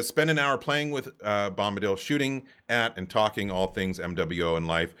 It says spend an hour playing with Bombadil, shooting at and talking all things MWO and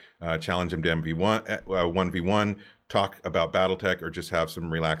life. Challenge him to 1v1, talk about BattleTech, or just have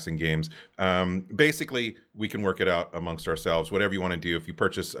some relaxing games. Basically, we can work it out amongst ourselves. Whatever you want to do. If you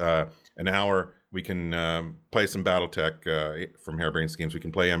purchase an hour, we can play some BattleTech from Harebrained Schemes. We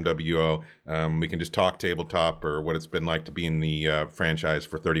can play MWO. We can just talk tabletop, or what it's been like to be in the franchise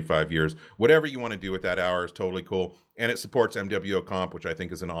for 35 years. Whatever you want to do with that hour is totally cool. And it supports MWO Comp, which I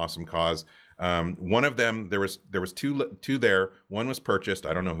think is an awesome cause. One of them, there was two there. One was purchased.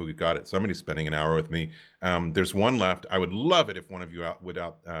 I don't know who got it. Somebody's spending an hour with me. There's one left. I would love it if one of you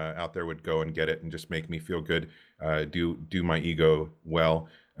out there would go and get it and just make me feel good, do my ego well.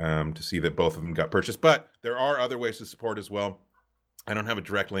 To see that both of them got purchased. But there are other ways to support as well. I don't have a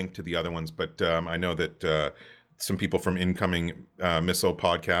direct link to the other ones, but I know that some people from Incoming Missile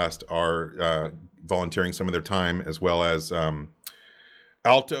Podcast are volunteering some of their time, as well as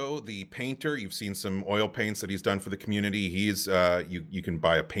Alto, the painter. You've seen some oil paints that he's done for the community. He's you can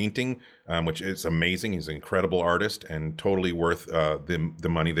buy a painting, which is amazing. He's an incredible artist and totally worth the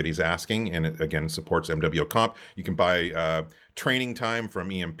money that he's asking. And it, again, supports MWO Comp. You can buy training time from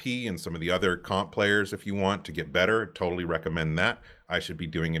EMP and some of the other comp players if you want to get better. Totally recommend that. I should be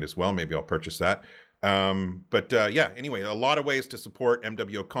doing it as well. Maybe I'll purchase that. Anyway, a lot of ways to support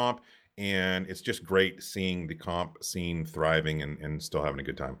MWO Comp. And it's just great seeing the comp scene thriving and still having a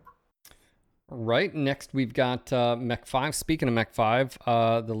good time. Right. Next, we've got Mech 5. Speaking of Mech 5,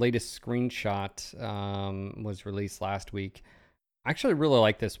 the latest screenshot was released last week. I actually really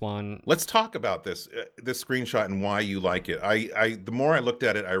like this one. Let's talk about this screenshot and why you like it. I the more I looked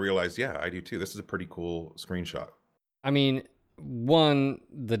at it, I realized, yeah, I do too. This is a pretty cool screenshot. I mean, one,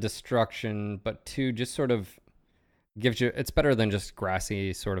 the destruction, but two, just sort of gives you, it's better than just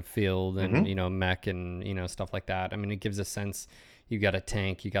grassy sort of field and, you know, mech and, you know, stuff like that. I mean, it gives a sense. You got a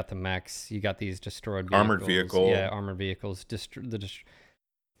tank, you got the mechs, you got these destroyed vehicles. Armored vehicle. Yeah, armored vehicles.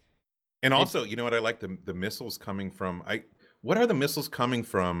 And also, you know what I like? The missiles coming from, what are the missiles coming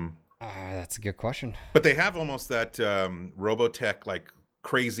from? That's a good question. But they have almost that Robotech, like,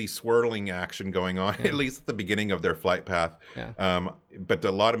 crazy swirling action going on, at least at the beginning of their flight path. Yeah. But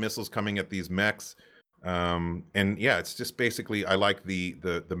a lot of missiles coming at these mechs. And yeah, it's just basically, I like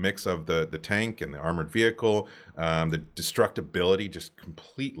the mix of the tank and the armored vehicle, the destructibility just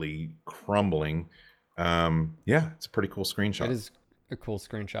completely crumbling. Yeah, it's a pretty cool screenshot. It is a cool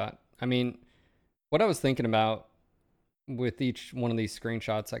screenshot. I mean, what I was thinking about with each one of these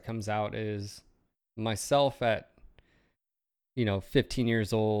screenshots that comes out is myself at, you know, 15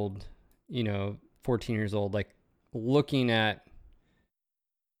 years old, you know, 14 years old, like looking at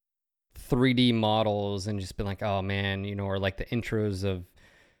 3D models and just been like, oh man, you know, or like the intros of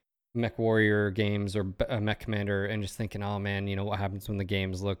Mech Warrior games or Mech Commander, and just thinking, oh man, you know, what happens when the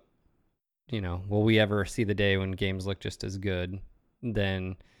games look, you know, will we ever see the day when games look just as good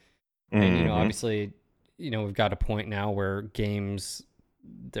then? And, you know, obviously, you know, we've got a point now where games,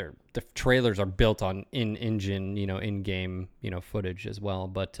 the trailers are built on in-engine, you know, in-game, you know, footage as well.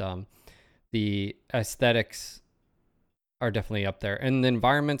 But the aesthetics are definitely up there. And the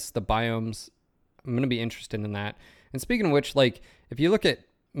environments, the biomes, I'm going to be interested in that. And speaking of which, like, if you look at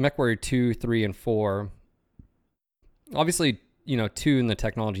MechWarrior 2, 3, and 4, obviously, you know, 2 in the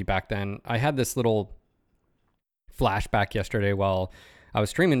technology back then, I had this little flashback yesterday while I was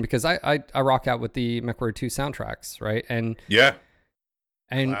streaming because I rock out with the MechWarrior 2 soundtracks, right? And yeah.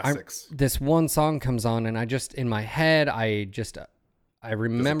 And this one song comes on, and I just, in my head, I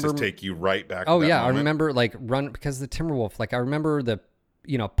remember. Does it just take you right back Oh, to that yeah. moment? I remember, like, because the Timberwolf, like, I remember the,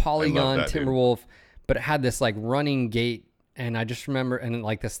 you know, polygon that, Timberwolf, but it had this, like, running gate, and I just remember, and,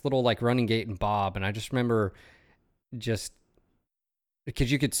 like, this little, like, running gate and Bob, and I just remember just,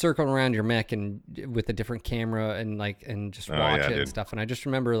 because you could circle around your mech and with a different camera and, like, and just watch it and stuff, and I just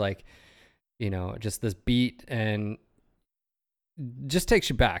remember, like, you know, just this beat, and just takes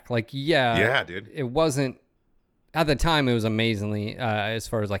you back. Like, yeah, dude. It wasn't at the time. It was amazingly as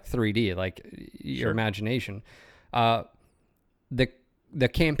far as like 3D, like your imagination. The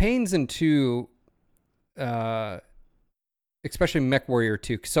campaigns in 2, especially Mech Warrior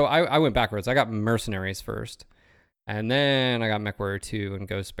 2. So I went backwards. I got Mercenaries first, and then I got Mech Warrior 2 and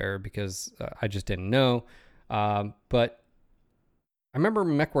Ghost Bear because I just didn't know. But I remember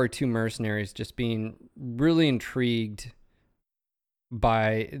Mech Warrior 2 Mercenaries just being really intrigued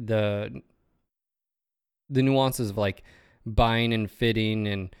by the nuances of like buying and fitting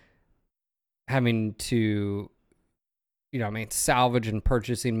and having to, you know, I mean, salvage and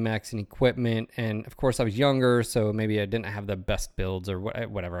purchasing mechs and equipment. And of course I was younger, so maybe I didn't have the best builds or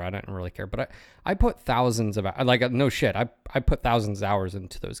whatever. I didn't really care, but I put thousands of, like, no shit. I put thousands of hours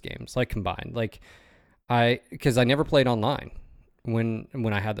into those games, like combined, like cause I never played online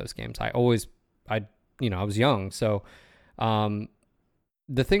when I had those games. I was young. So,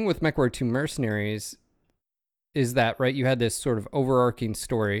 the thing with MechWarrior 2 Mercenaries is that, right, you had this sort of overarching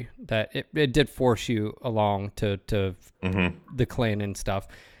story that it did force you along to the clan and stuff.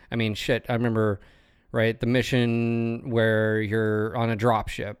 I mean, shit, I remember, right, the mission where you're on a drop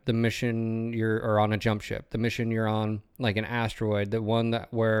ship, the mission or on a jump ship, the mission you're on like an asteroid, the one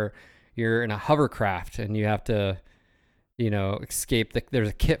where you're in a hovercraft and you have to, you know, escape. There's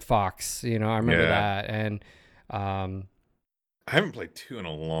a Kit Fox, you know, I remember that. And I haven't played 2 in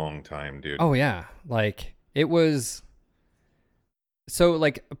a long time, dude. Oh yeah, like it was. So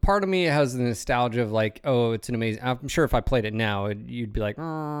like part of me has the nostalgia of like, oh, it's an amazing. I'm sure if I played it now, you'd be like,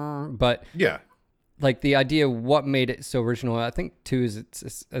 but yeah, like the idea of what made it so original. I think 2 is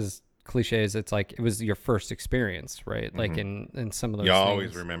it's as cliche as it's like it was your first experience, right? Like in some of those. You things,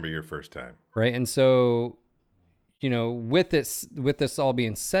 always remember your first time, right? And so, you know, with this all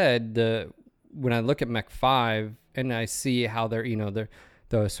being said, when I look at Mech 5 and I see how they're, you know,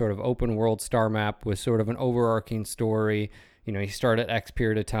 the sort of open world star map with sort of an overarching story, you know, you start at X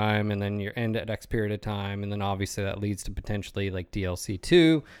period of time and then you end at X period of time. And then obviously that leads to potentially like DLC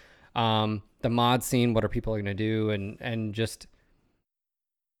 2, the mod scene, what are people going to do? And just,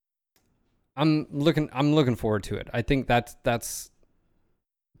 I'm looking forward to it. I think that's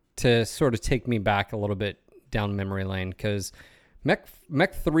to sort of take me back a little bit down memory lane, because Mech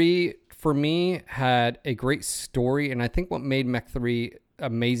 3 for me had a great story, and I think what made Mech 3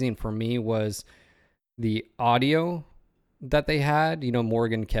 amazing for me was the audio that they had, you know,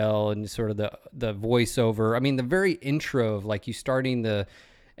 Morgan Kell and sort of the voiceover. I mean, the very intro of like you starting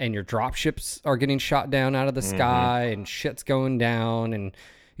and your drop ships are getting shot down out of the sky and shit's going down and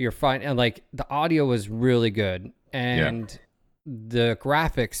you're fine. And like the audio was really good. And the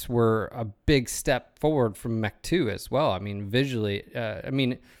graphics were a big step forward from Mech 2 as well. I mean, visually,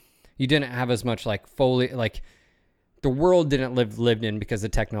 you didn't have as much like Foley, like the world didn't lived in because the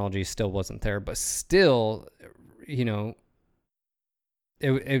technology still wasn't there, but still, you know,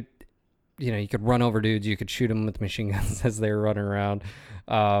 it you know, you could run over dudes, you could shoot them with machine guns as they were running around.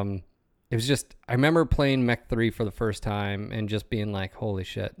 It was just, I remember playing Mech 3 for the first time and just being like, holy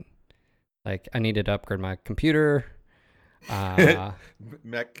shit. Like I needed to upgrade my computer.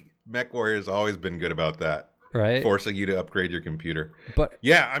 Mech Warrior's always been good about that. Right. Forcing you to upgrade your computer. But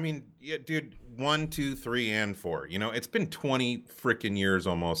yeah, I mean, yeah, dude, 1, 2, 3, and 4. You know, it's been 20 freaking years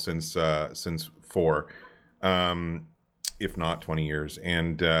almost since 4. If not 20 years.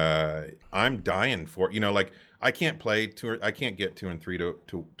 And I'm dying for, you know, like I can't play I can't get 2 and 3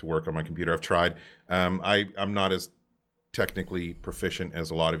 to work on my computer. I've tried. I'm not as technically proficient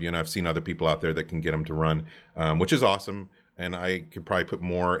as a lot of you, and I've seen other people out there that can get them to run, which is awesome. And I could probably put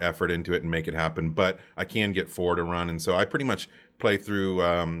more effort into it and make it happen, but I can get 4 to run. And so I pretty much play through,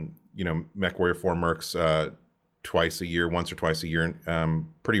 you know, MechWarrior 4 Mercs once or twice a year,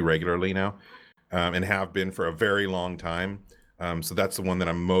 pretty regularly now, and have been for a very long time. So that's the one that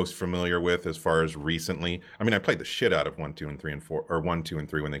I'm most familiar with as far as recently. I mean, I played the shit out of 1, 2, and 3 and 4, or 1, 2, and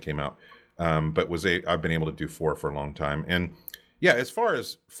 3 when they came out. But I've been able to do 4 for a long time. And yeah, as far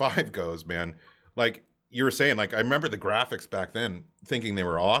as 5 goes, man, like you were saying, like I remember the graphics back then thinking they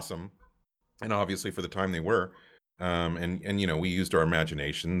were awesome, and obviously for the time they were. And you know, we used our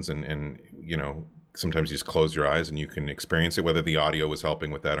imaginations and you know, sometimes you just close your eyes and you can experience it, whether the audio was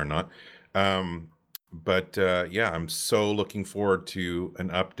helping with that or not. But yeah, I'm so looking forward to an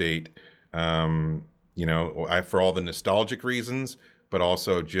update, you know, for all the nostalgic reasons, but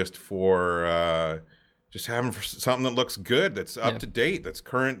also just for just having something that looks good, that's up to date, that's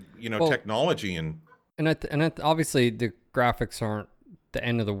current, you know, technology. And obviously the graphics aren't the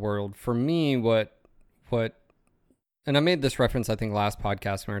end of the world. For me, what and I made this reference, I think, last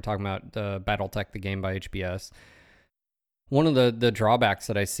podcast when we were talking about BattleTech, the game by HBS. One of the drawbacks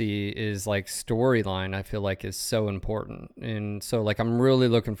that I see is like storyline, I feel like is so important. And so like, I'm really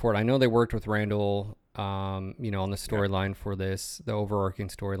looking forward. I know they worked with Randall, you know, on the storyline for this, the overarching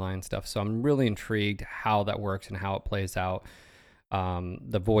storyline stuff. So I'm really intrigued how that works and how it plays out.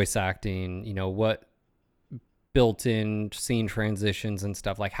 The voice acting, you know, what built-in scene transitions and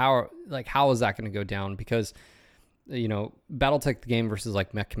stuff, like how is that going to go down? Because, you know, BattleTech the game versus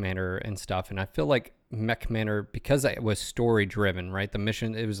like Mech Commander and stuff. And I feel like Mech Commander, because it was story driven, right? The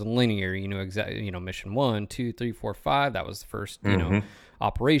mission, it was linear, you know, exactly, you know, mission 1, 2, 3, 4, 5. That was the first, you know,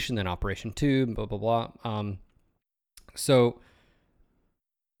 operation, then operation 2, blah, blah, blah. So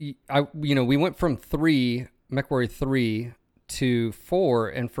you know, we went from MechWarrior 3 to 4.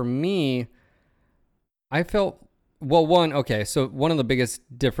 And for me, I felt, well, so one of the biggest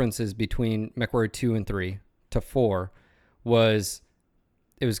differences between MechWarrior 2 and 3 to 4 was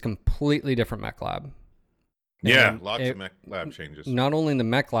it was completely different mech lab. Yeah, lots of mech lab changes. Not only the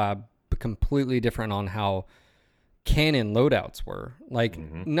mech lab, but completely different on how canon loadouts were. Like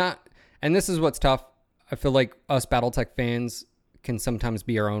and this is what's tough. I feel like us BattleTech fans can sometimes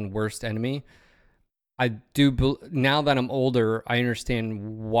be our own worst enemy. Now that I'm older, I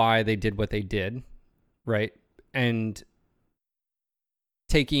understand why they did what they did, right? And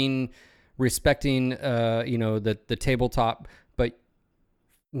respecting, you know, the tabletop. But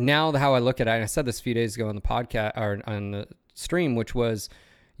now how I look at it, and I said this a few days ago on the podcast or on the stream, which was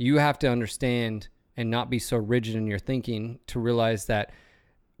you have to understand and not be so rigid in your thinking to realize that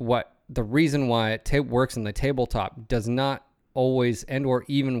the reason why it works in the tabletop does not always and or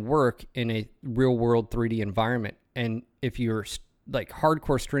even work in a real world 3D environment. And if you're like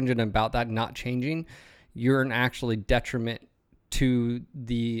hardcore stringent about that not changing, you're an actually detriment to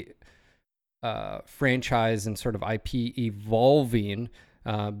the franchise and sort of IP evolving,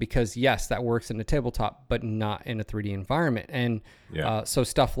 because yes, that works in a tabletop, but not in a 3D environment. And so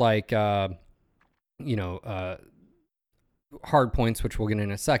stuff like, you know, hard points, which we'll get in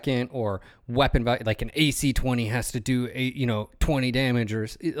a second, or weapon value, like an AC-20 has to do 20 damage, or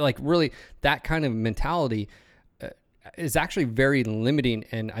like really that kind of mentality is actually very limiting,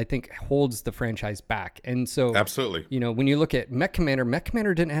 and I think holds the franchise back. And so absolutely, you know, when you look at Mech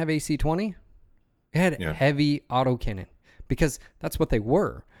Commander didn't have AC-20. It had heavy autocannon because that's what they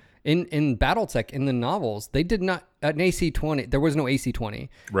were. In BattleTech, in the novels, they did not, an AC-20, there was no AC-20.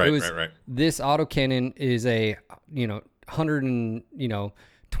 Right. This autocannon is a, you know, 20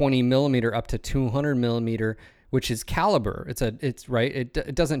 millimeter up to 200 millimeter, which is caliber. It's right.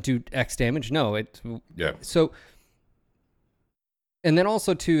 It doesn't do X damage. No, Yeah. So, and then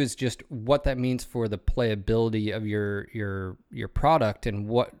also too is just what that means for the playability of your product and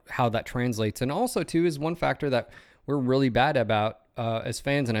how that translates. And also too is one factor that we're really bad about as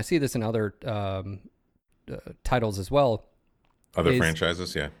fans, and I see this in other titles as well. Other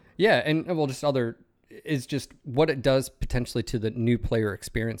franchises, yeah. Yeah, and well, just other is just what it does potentially to the new player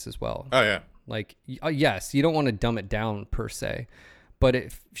experience as well. Oh yeah. Like, yes, you don't want to dumb it down per se, but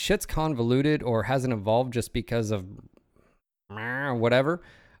if shit's convoluted or hasn't evolved just because of whatever.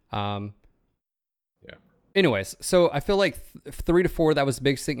 Yeah. Anyways, so I feel like 3 to 4, that was the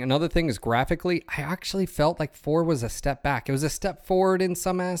biggest thing. Another thing is graphically, I actually felt like 4 was a step back. It was a step forward in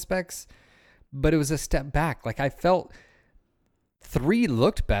some aspects, but it was a step back. Like I felt 3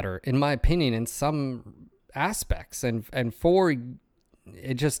 looked better, in my opinion, in some aspects, and 4,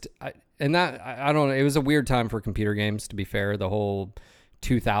 it just, I don't know. It was a weird time for computer games, to be fair. The whole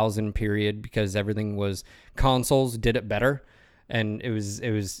 2000 period, because everything was consoles did it better, and it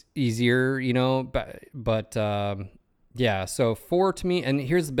was easier, But yeah. So 4 to me, and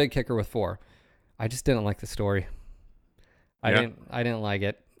here's the big kicker with 4, I just didn't like the story. I didn't like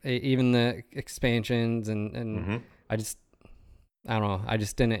it. Even the expansions and I don't know. I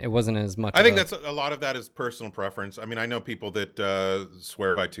just didn't. It wasn't as much. I think that's a lot of that is personal preference. I mean, I know people that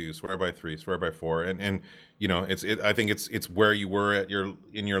swear by 2, swear by 3, swear by 4, and I think it's where you were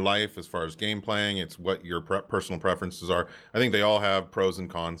in your life as far as game playing. It's what your personal preferences are. I think they all have pros and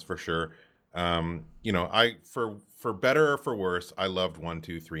cons for sure. For better or for worse, I loved 1,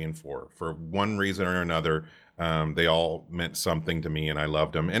 2, 3, and 4 for one reason or another. They all meant something to me, and I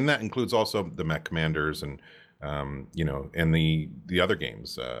loved them, and that includes also the Mech Commanders and. And the other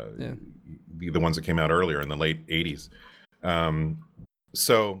games, the ones that came out earlier in the late 80s.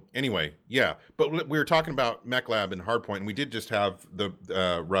 So anyway, yeah. But we were talking about Mech Lab and Hardpoint, and we did just have the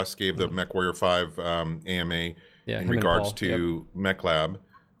Russ gave the MechWarrior 5 AMA in regards to Mech Lab.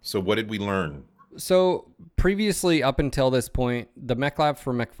 So what did we learn? So previously, up until this point, the Mech Lab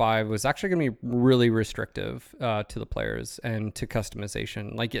for Mech 5 was actually going to be really restrictive to the players and to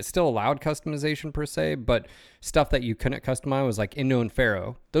customization. Like, it still allowed customization per se, but stuff that you couldn't customize was like Indo and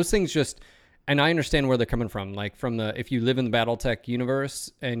Pharaoh. Those things just, and I understand where they're coming from. Like, if you live in the BattleTech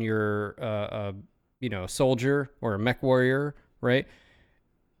universe and you're a soldier or a Mech Warrior, right?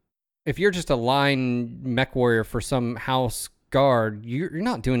 If you're just a line Mech Warrior for some house guard, you're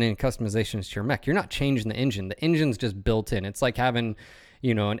not doing any customizations to your mech. You're not changing the engine. The engine's just built in. It's like having,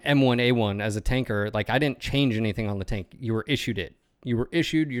 an M1A1 as a tanker. Like, I didn't change anything on the tank. You were issued it.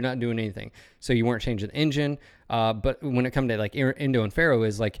 You're not doing anything. So you weren't changing the engine. But when it comes to like Indo and Pharaoh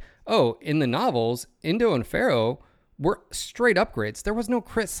is like, in the novels, Indo and Pharaoh were straight upgrades. There was no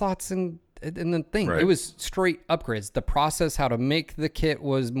crit slots in the thing. Right. It was straight upgrades. The process, how to make the kit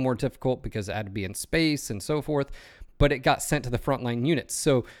was more difficult because it had to be in space and so forth. But it got sent to the frontline units.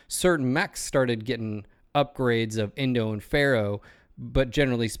 So certain mechs started getting upgrades of Indo and Pharaoh, but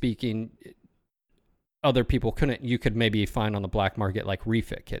generally speaking, other people couldn't. You could maybe find on the black market like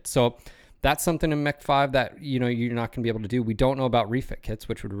refit kits. So that's something in Mech 5 that, you're not going to be able to do. We don't know about refit kits,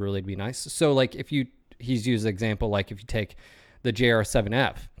 which would really be nice. So like he's used the example, like if you take the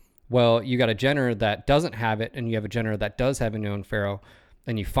JR7F, well, you got a Jenner that doesn't have it, and you have a Jenner that does have Indo and Pharaoh,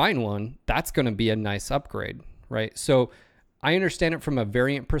 and you find one, that's going to be a nice upgrade. Right. So I understand it from a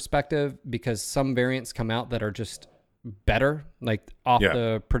variant perspective, because some variants come out that are just better, like off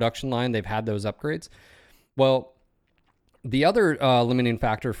the production line. They've had those upgrades. Well, the other limiting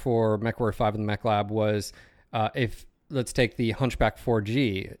factor for MechWarrior 5 in the Mech Lab was let's take the Hunchback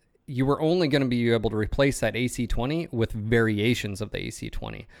 4G. You were only going to be able to replace that AC-20 with variations of the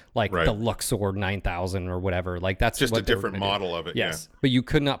AC-20, like the Luxor 9000 or whatever. Like, that's just a different model of it. Yes. Yeah. But you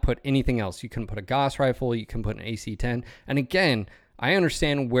could not put anything else. You couldn't put a Gauss rifle. You couldn't put an AC-10. And again, I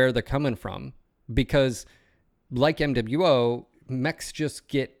understand where they're coming from, because like MWO, mechs just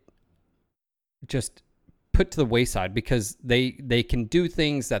get put to the wayside because they can do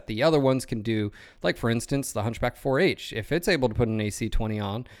things that the other ones can do. Like, for instance, the Hunchback 4H. If it's able to put an AC-20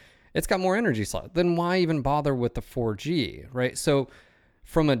 on, it's got more energy slot. Then why even bother with the 4G, right? So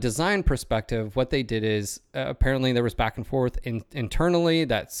from a design perspective, what they did is apparently there was back and forth internally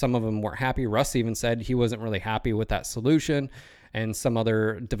that some of them weren't happy. Russ even said he wasn't really happy with that solution, and some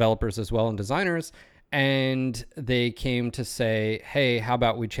other developers as well and designers. And they came to say, hey, how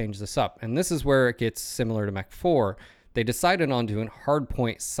about we change this up? And this is where it gets similar to Mech 4. They decided on doing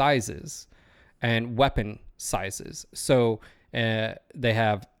hardpoint sizes and weapon sizes. So they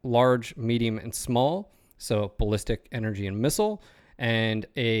have large, medium, and small. so ballistic, energy, and missile. And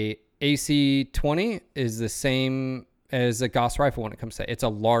a AC-20 is the same as a Gauss rifle when it comes to it's a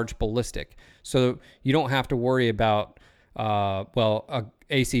large ballistic. So you don't have to worry about, a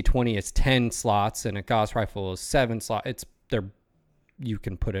AC-20 is 10 slots and a Gauss rifle is 7 slots. You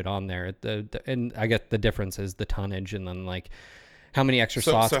can put it on there. And I guess the difference is the tonnage and then like how many extra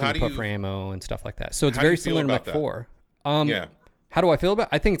slots can you put for ammo and stuff like that. So it's very similar to Mech 4. Yeah. How do I feel about it?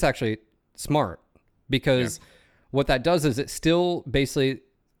 I think it's actually smart because what that does is it still basically,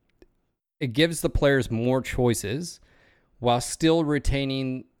 it gives the players more choices while still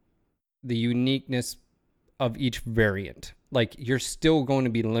retaining the uniqueness of each variant. Like you're still going to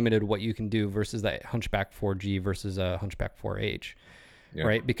be limited what you can do versus that Hunchback 4G versus a Hunchback 4H,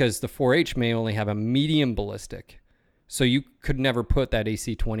 right? Because the 4H may only have a medium ballistic. So you could never put that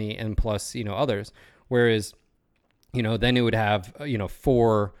AC-20 and plus, others. Whereas, then it would have,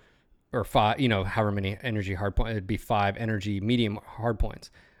 4 or 5, however many energy hard points, it'd be 5 energy medium hard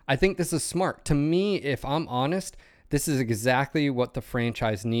points. I think this is smart. To me, if I'm honest, this is exactly what the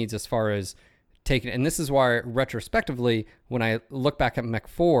franchise needs as far as taking. And this is why retrospectively, when I look back at Mech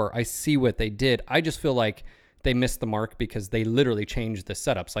 4, I see what they did. I just feel like they missed the mark because they literally changed the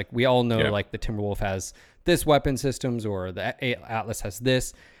setups. Like we all know, like the Timberwolf has this weapon systems or the Atlas has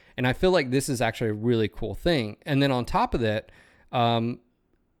this. And I feel like this is actually a really cool thing. And then on top of that,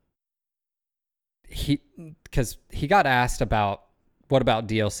 he got asked about what about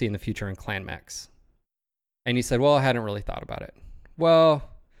DLC in the future in Clan Mechs? And he said, well, I hadn't really thought about it. Well,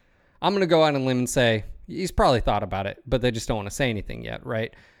 I'm going to go out on a limb and say he's probably thought about it, but they just don't want to say anything yet,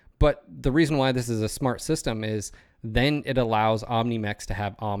 right? But the reason why this is a smart system is then it allows Omni Mechs to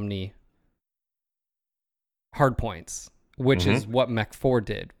have Omni hardpoints, which is what Mech 4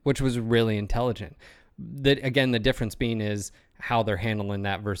 did, which was really intelligent. Again, the difference being is how they're handling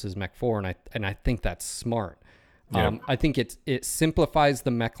that versus Mech 4, and I think that's smart. Yeah. I think it simplifies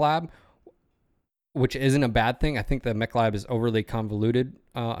the Mech Lab, which isn't a bad thing. I think the Mech Lab is overly convoluted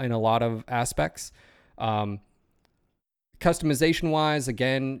in a lot of aspects. Customization wise,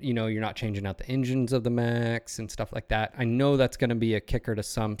 again, you're not changing out the engines of the mechs and stuff like that. I know that's going to be a kicker to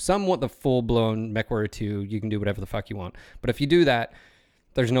some want the full blown MechWarrior 2. You can do whatever the fuck you want. But if you do that,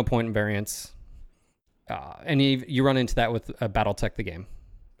 there's no point in variance. And you run into that with Battletech the game.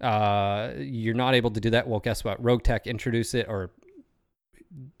 You're not able to do that. Well, guess what? Rogue Tech introduce it or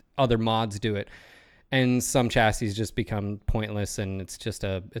other mods do it. And some chassis just become pointless and it's just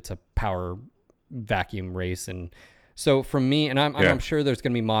it's a power vacuum race. And so for me, and I'm sure there's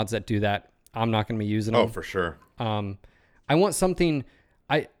going to be mods that do that. I'm not going to be using them. Oh, for sure. I want something,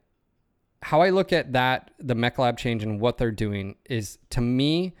 how I look at that, the Mech Lab change and what they're doing is, to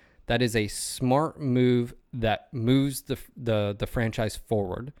me, that is a smart move that moves the franchise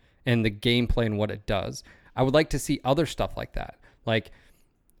forward and the gameplay and what it does. I would like to see other stuff like that. Like,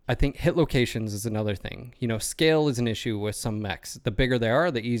 I think hit locations is another thing. Scale is an issue with some mechs. The bigger they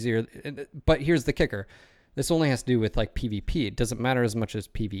are, the easier. But here's the kicker. This only has to do with like PvP. It doesn't matter as much as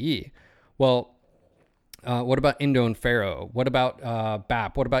PvE. Well, what about Indo and Pharaoh? What about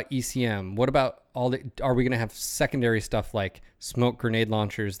BAP? What about ECM? What about are we going to have secondary stuff like smoke grenade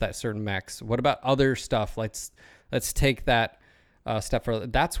launchers, that certain mechs? What about other stuff? Let's take that step further.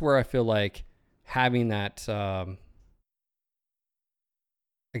 That's where I feel like having that, I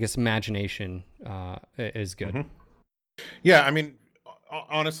guess, imagination is good. Mm-hmm. Yeah, I mean,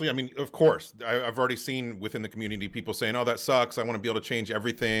 honestly, of course, I've already seen within the community people saying, "Oh, that sucks. I want to be able to change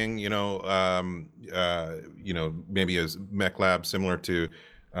everything." Maybe as Mech Lab, similar to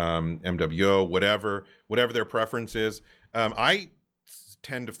MWO, whatever their preference is. I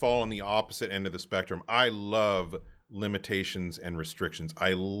tend to fall on the opposite end of the spectrum. I love limitations and restrictions.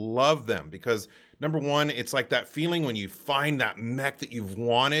 I love them because, number one, it's like that feeling when you find that mech that you've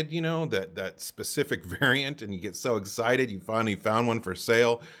wanted, that specific variant, and you get so excited you finally found one for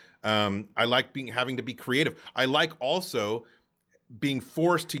sale. I like having to be creative. I like also being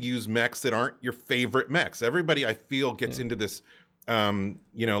forced to use mechs that aren't your favorite mechs. Everybody, I feel, gets into this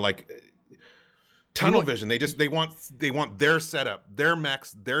tunnel vision. They want their setup, their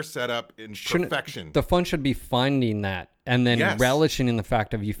mechs, their setup in perfection. The fun should be finding that and then relishing in the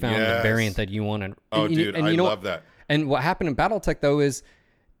fact of you found the variant that you wanted. Oh, dude, I love that. And what happened in BattleTech though is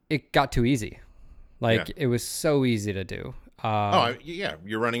it got too easy. It was so easy to do.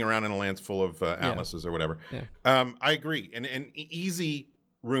 You're running around in a lance full of atlases or whatever. Yeah. I agree, and easy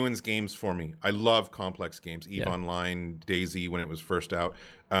ruins games for me. I love complex games. EVE Yeah. Online, DayZ when it was first out.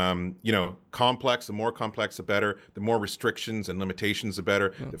 You know, complex, the more complex, the better. The more restrictions and limitations, the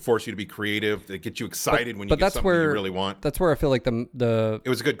better. That force you to be creative. That get you excited when you get something you really want. That's where I feel like the It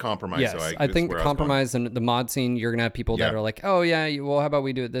was a good compromise. yes, so I that's think the where I was going. compromise and the mod scene, you're gonna have people that Yeah. are like, oh yeah, well how about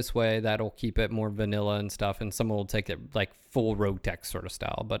we do it this way? That'll keep it more vanilla and stuff, and someone will take it like full rogue tech sort of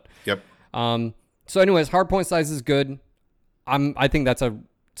style. But Yep. so anyways, hard point size is good. I think that's a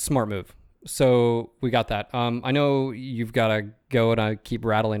smart move. So we got that. I know you've got to go, and I keep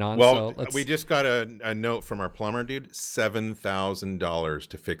rattling on. Well, so let's, we just got a note from our plumber dude, $7,000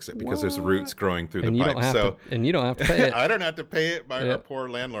 to fix it because there's roots growing through the and you pipe. don't have So to, and you don't have to pay it. I don't have to pay it by Yeah. our poor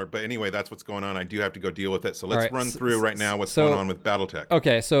landlord. But anyway, that's what's going on. I do have to go deal with it. So let's right, run through right now what's so- going on with BattleTech.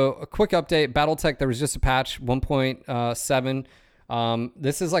 Okay, so a quick update. BattleTech, there was just a patch 1.7.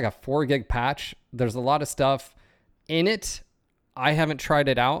 This is like a 4 gig patch. There's a lot of stuff in it. I haven't tried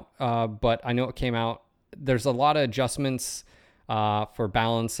it out, but I know it came out. There's a lot of adjustments for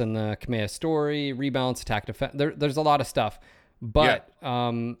balance in the Kamea story, rebalance, attack, defense. There's a lot of stuff. But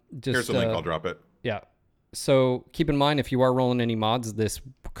just Here's the link. I'll drop it. yeah. So keep in mind, if you are rolling any mods, this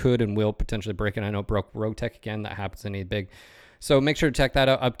could and will potentially break it. I know it broke Rogue Tech again. That happens in a big. So make sure to check that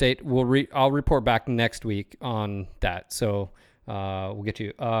out. Update. I'll report back next week on that. So we'll get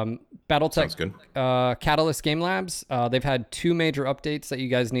you. BattleTech. Sounds good. Catalyst Game Labs. They've had 2 major updates that you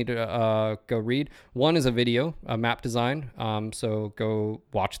guys need to go read. One is a video, a map design. So go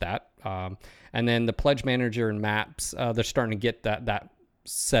watch that. And then the Pledge Manager and maps. They're starting to get that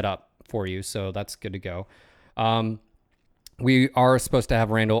set up for you. So that's good to go. We are supposed to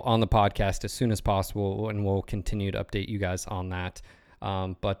have Randall on the podcast as soon as possible, and we'll continue to update you guys on that.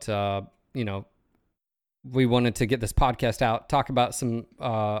 But you know, we wanted to get this podcast out, talk about some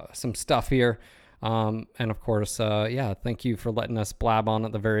stuff here. And of course, thank you for letting us blab on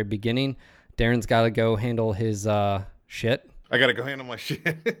at the very beginning. Darren's got to go handle his shit. I got to go handle my shit.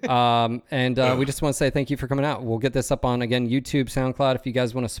 We just want to say thank you for coming out. We'll get this up on, again, YouTube, SoundCloud. If you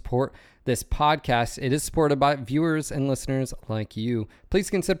guys want to support this podcast, it is supported by viewers and listeners like you. Please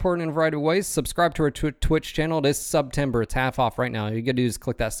consider supporting in a variety of ways. Subscribe to our Twitch channel. It is September. It's half off right now. All you got to do is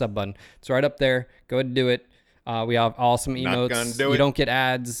click that sub button. It's right up there. Go ahead and do it. We have awesome emotes. You don't get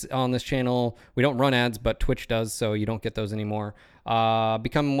ads on this channel. We don't run ads, but Twitch does, so you don't get those anymore.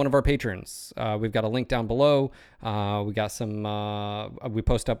 Become one of our patrons. We've got a link down below. We got some, we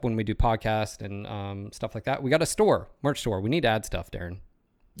post up when we do podcast and stuff like that. We got a store, merch store. We need to add stuff, Darren.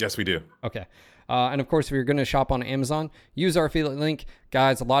 Yes, we do. Okay. And of course, if you're going to shop on Amazon, use our affiliate link.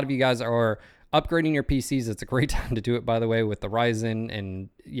 Guys, a lot of you guys are upgrading your PCs. It's a great time to do it, by the way, with the Ryzen. And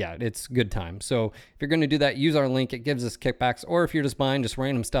yeah, it's a good time. So if you're going to do that, use our link. It gives us kickbacks. Or if you're just buying just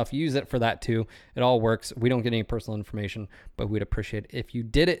random stuff, use it for that too. It all works. We don't get any personal information, but we'd appreciate it if you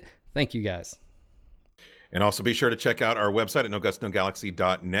did it. Thank you, guys. And also be sure to check out our website at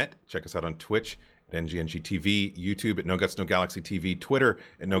nogutsnogalaxy.net. Check us out on Twitch at NGNG TV, YouTube at No Guts No Galaxy TV, Twitter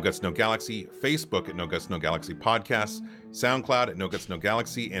at No Guts No Galaxy, Facebook at No Guts No Galaxy Podcasts, SoundCloud at No Guts No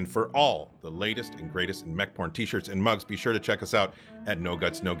Galaxy, and for all the latest and greatest in mech porn t-shirts and mugs, be sure to check us out at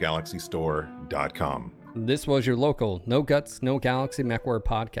NoGutsNoGalaxyStore.com. This was your local No Guts No Galaxy MechWarrior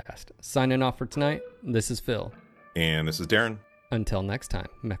podcast. Signing off for tonight, this is Phil. And this is Darren. Until next time,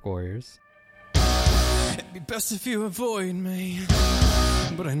 Mech Warriors. It'd be best if you avoid me,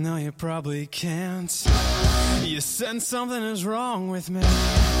 but I know you probably can't. You sense something is wrong with me.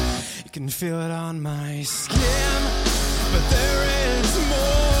 You can feel it on my skin, but there is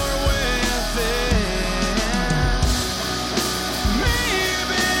more within.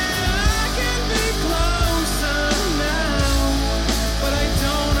 Maybe I can be closer now, but I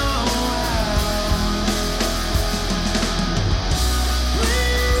don't know how.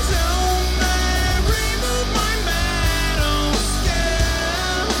 Please don't remove my metal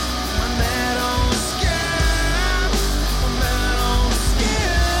skin, my metal skin, my metal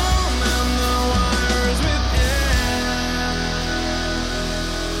skin, and the wires within.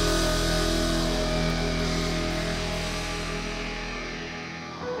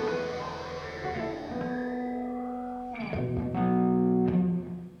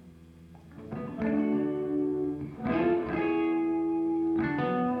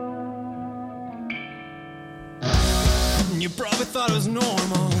 You probably thought it was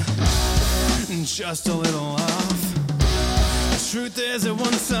normal, just a little off. The truth is, at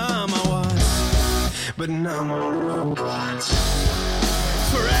one time I was, but now I'm a robot.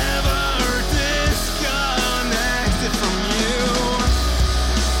 Forever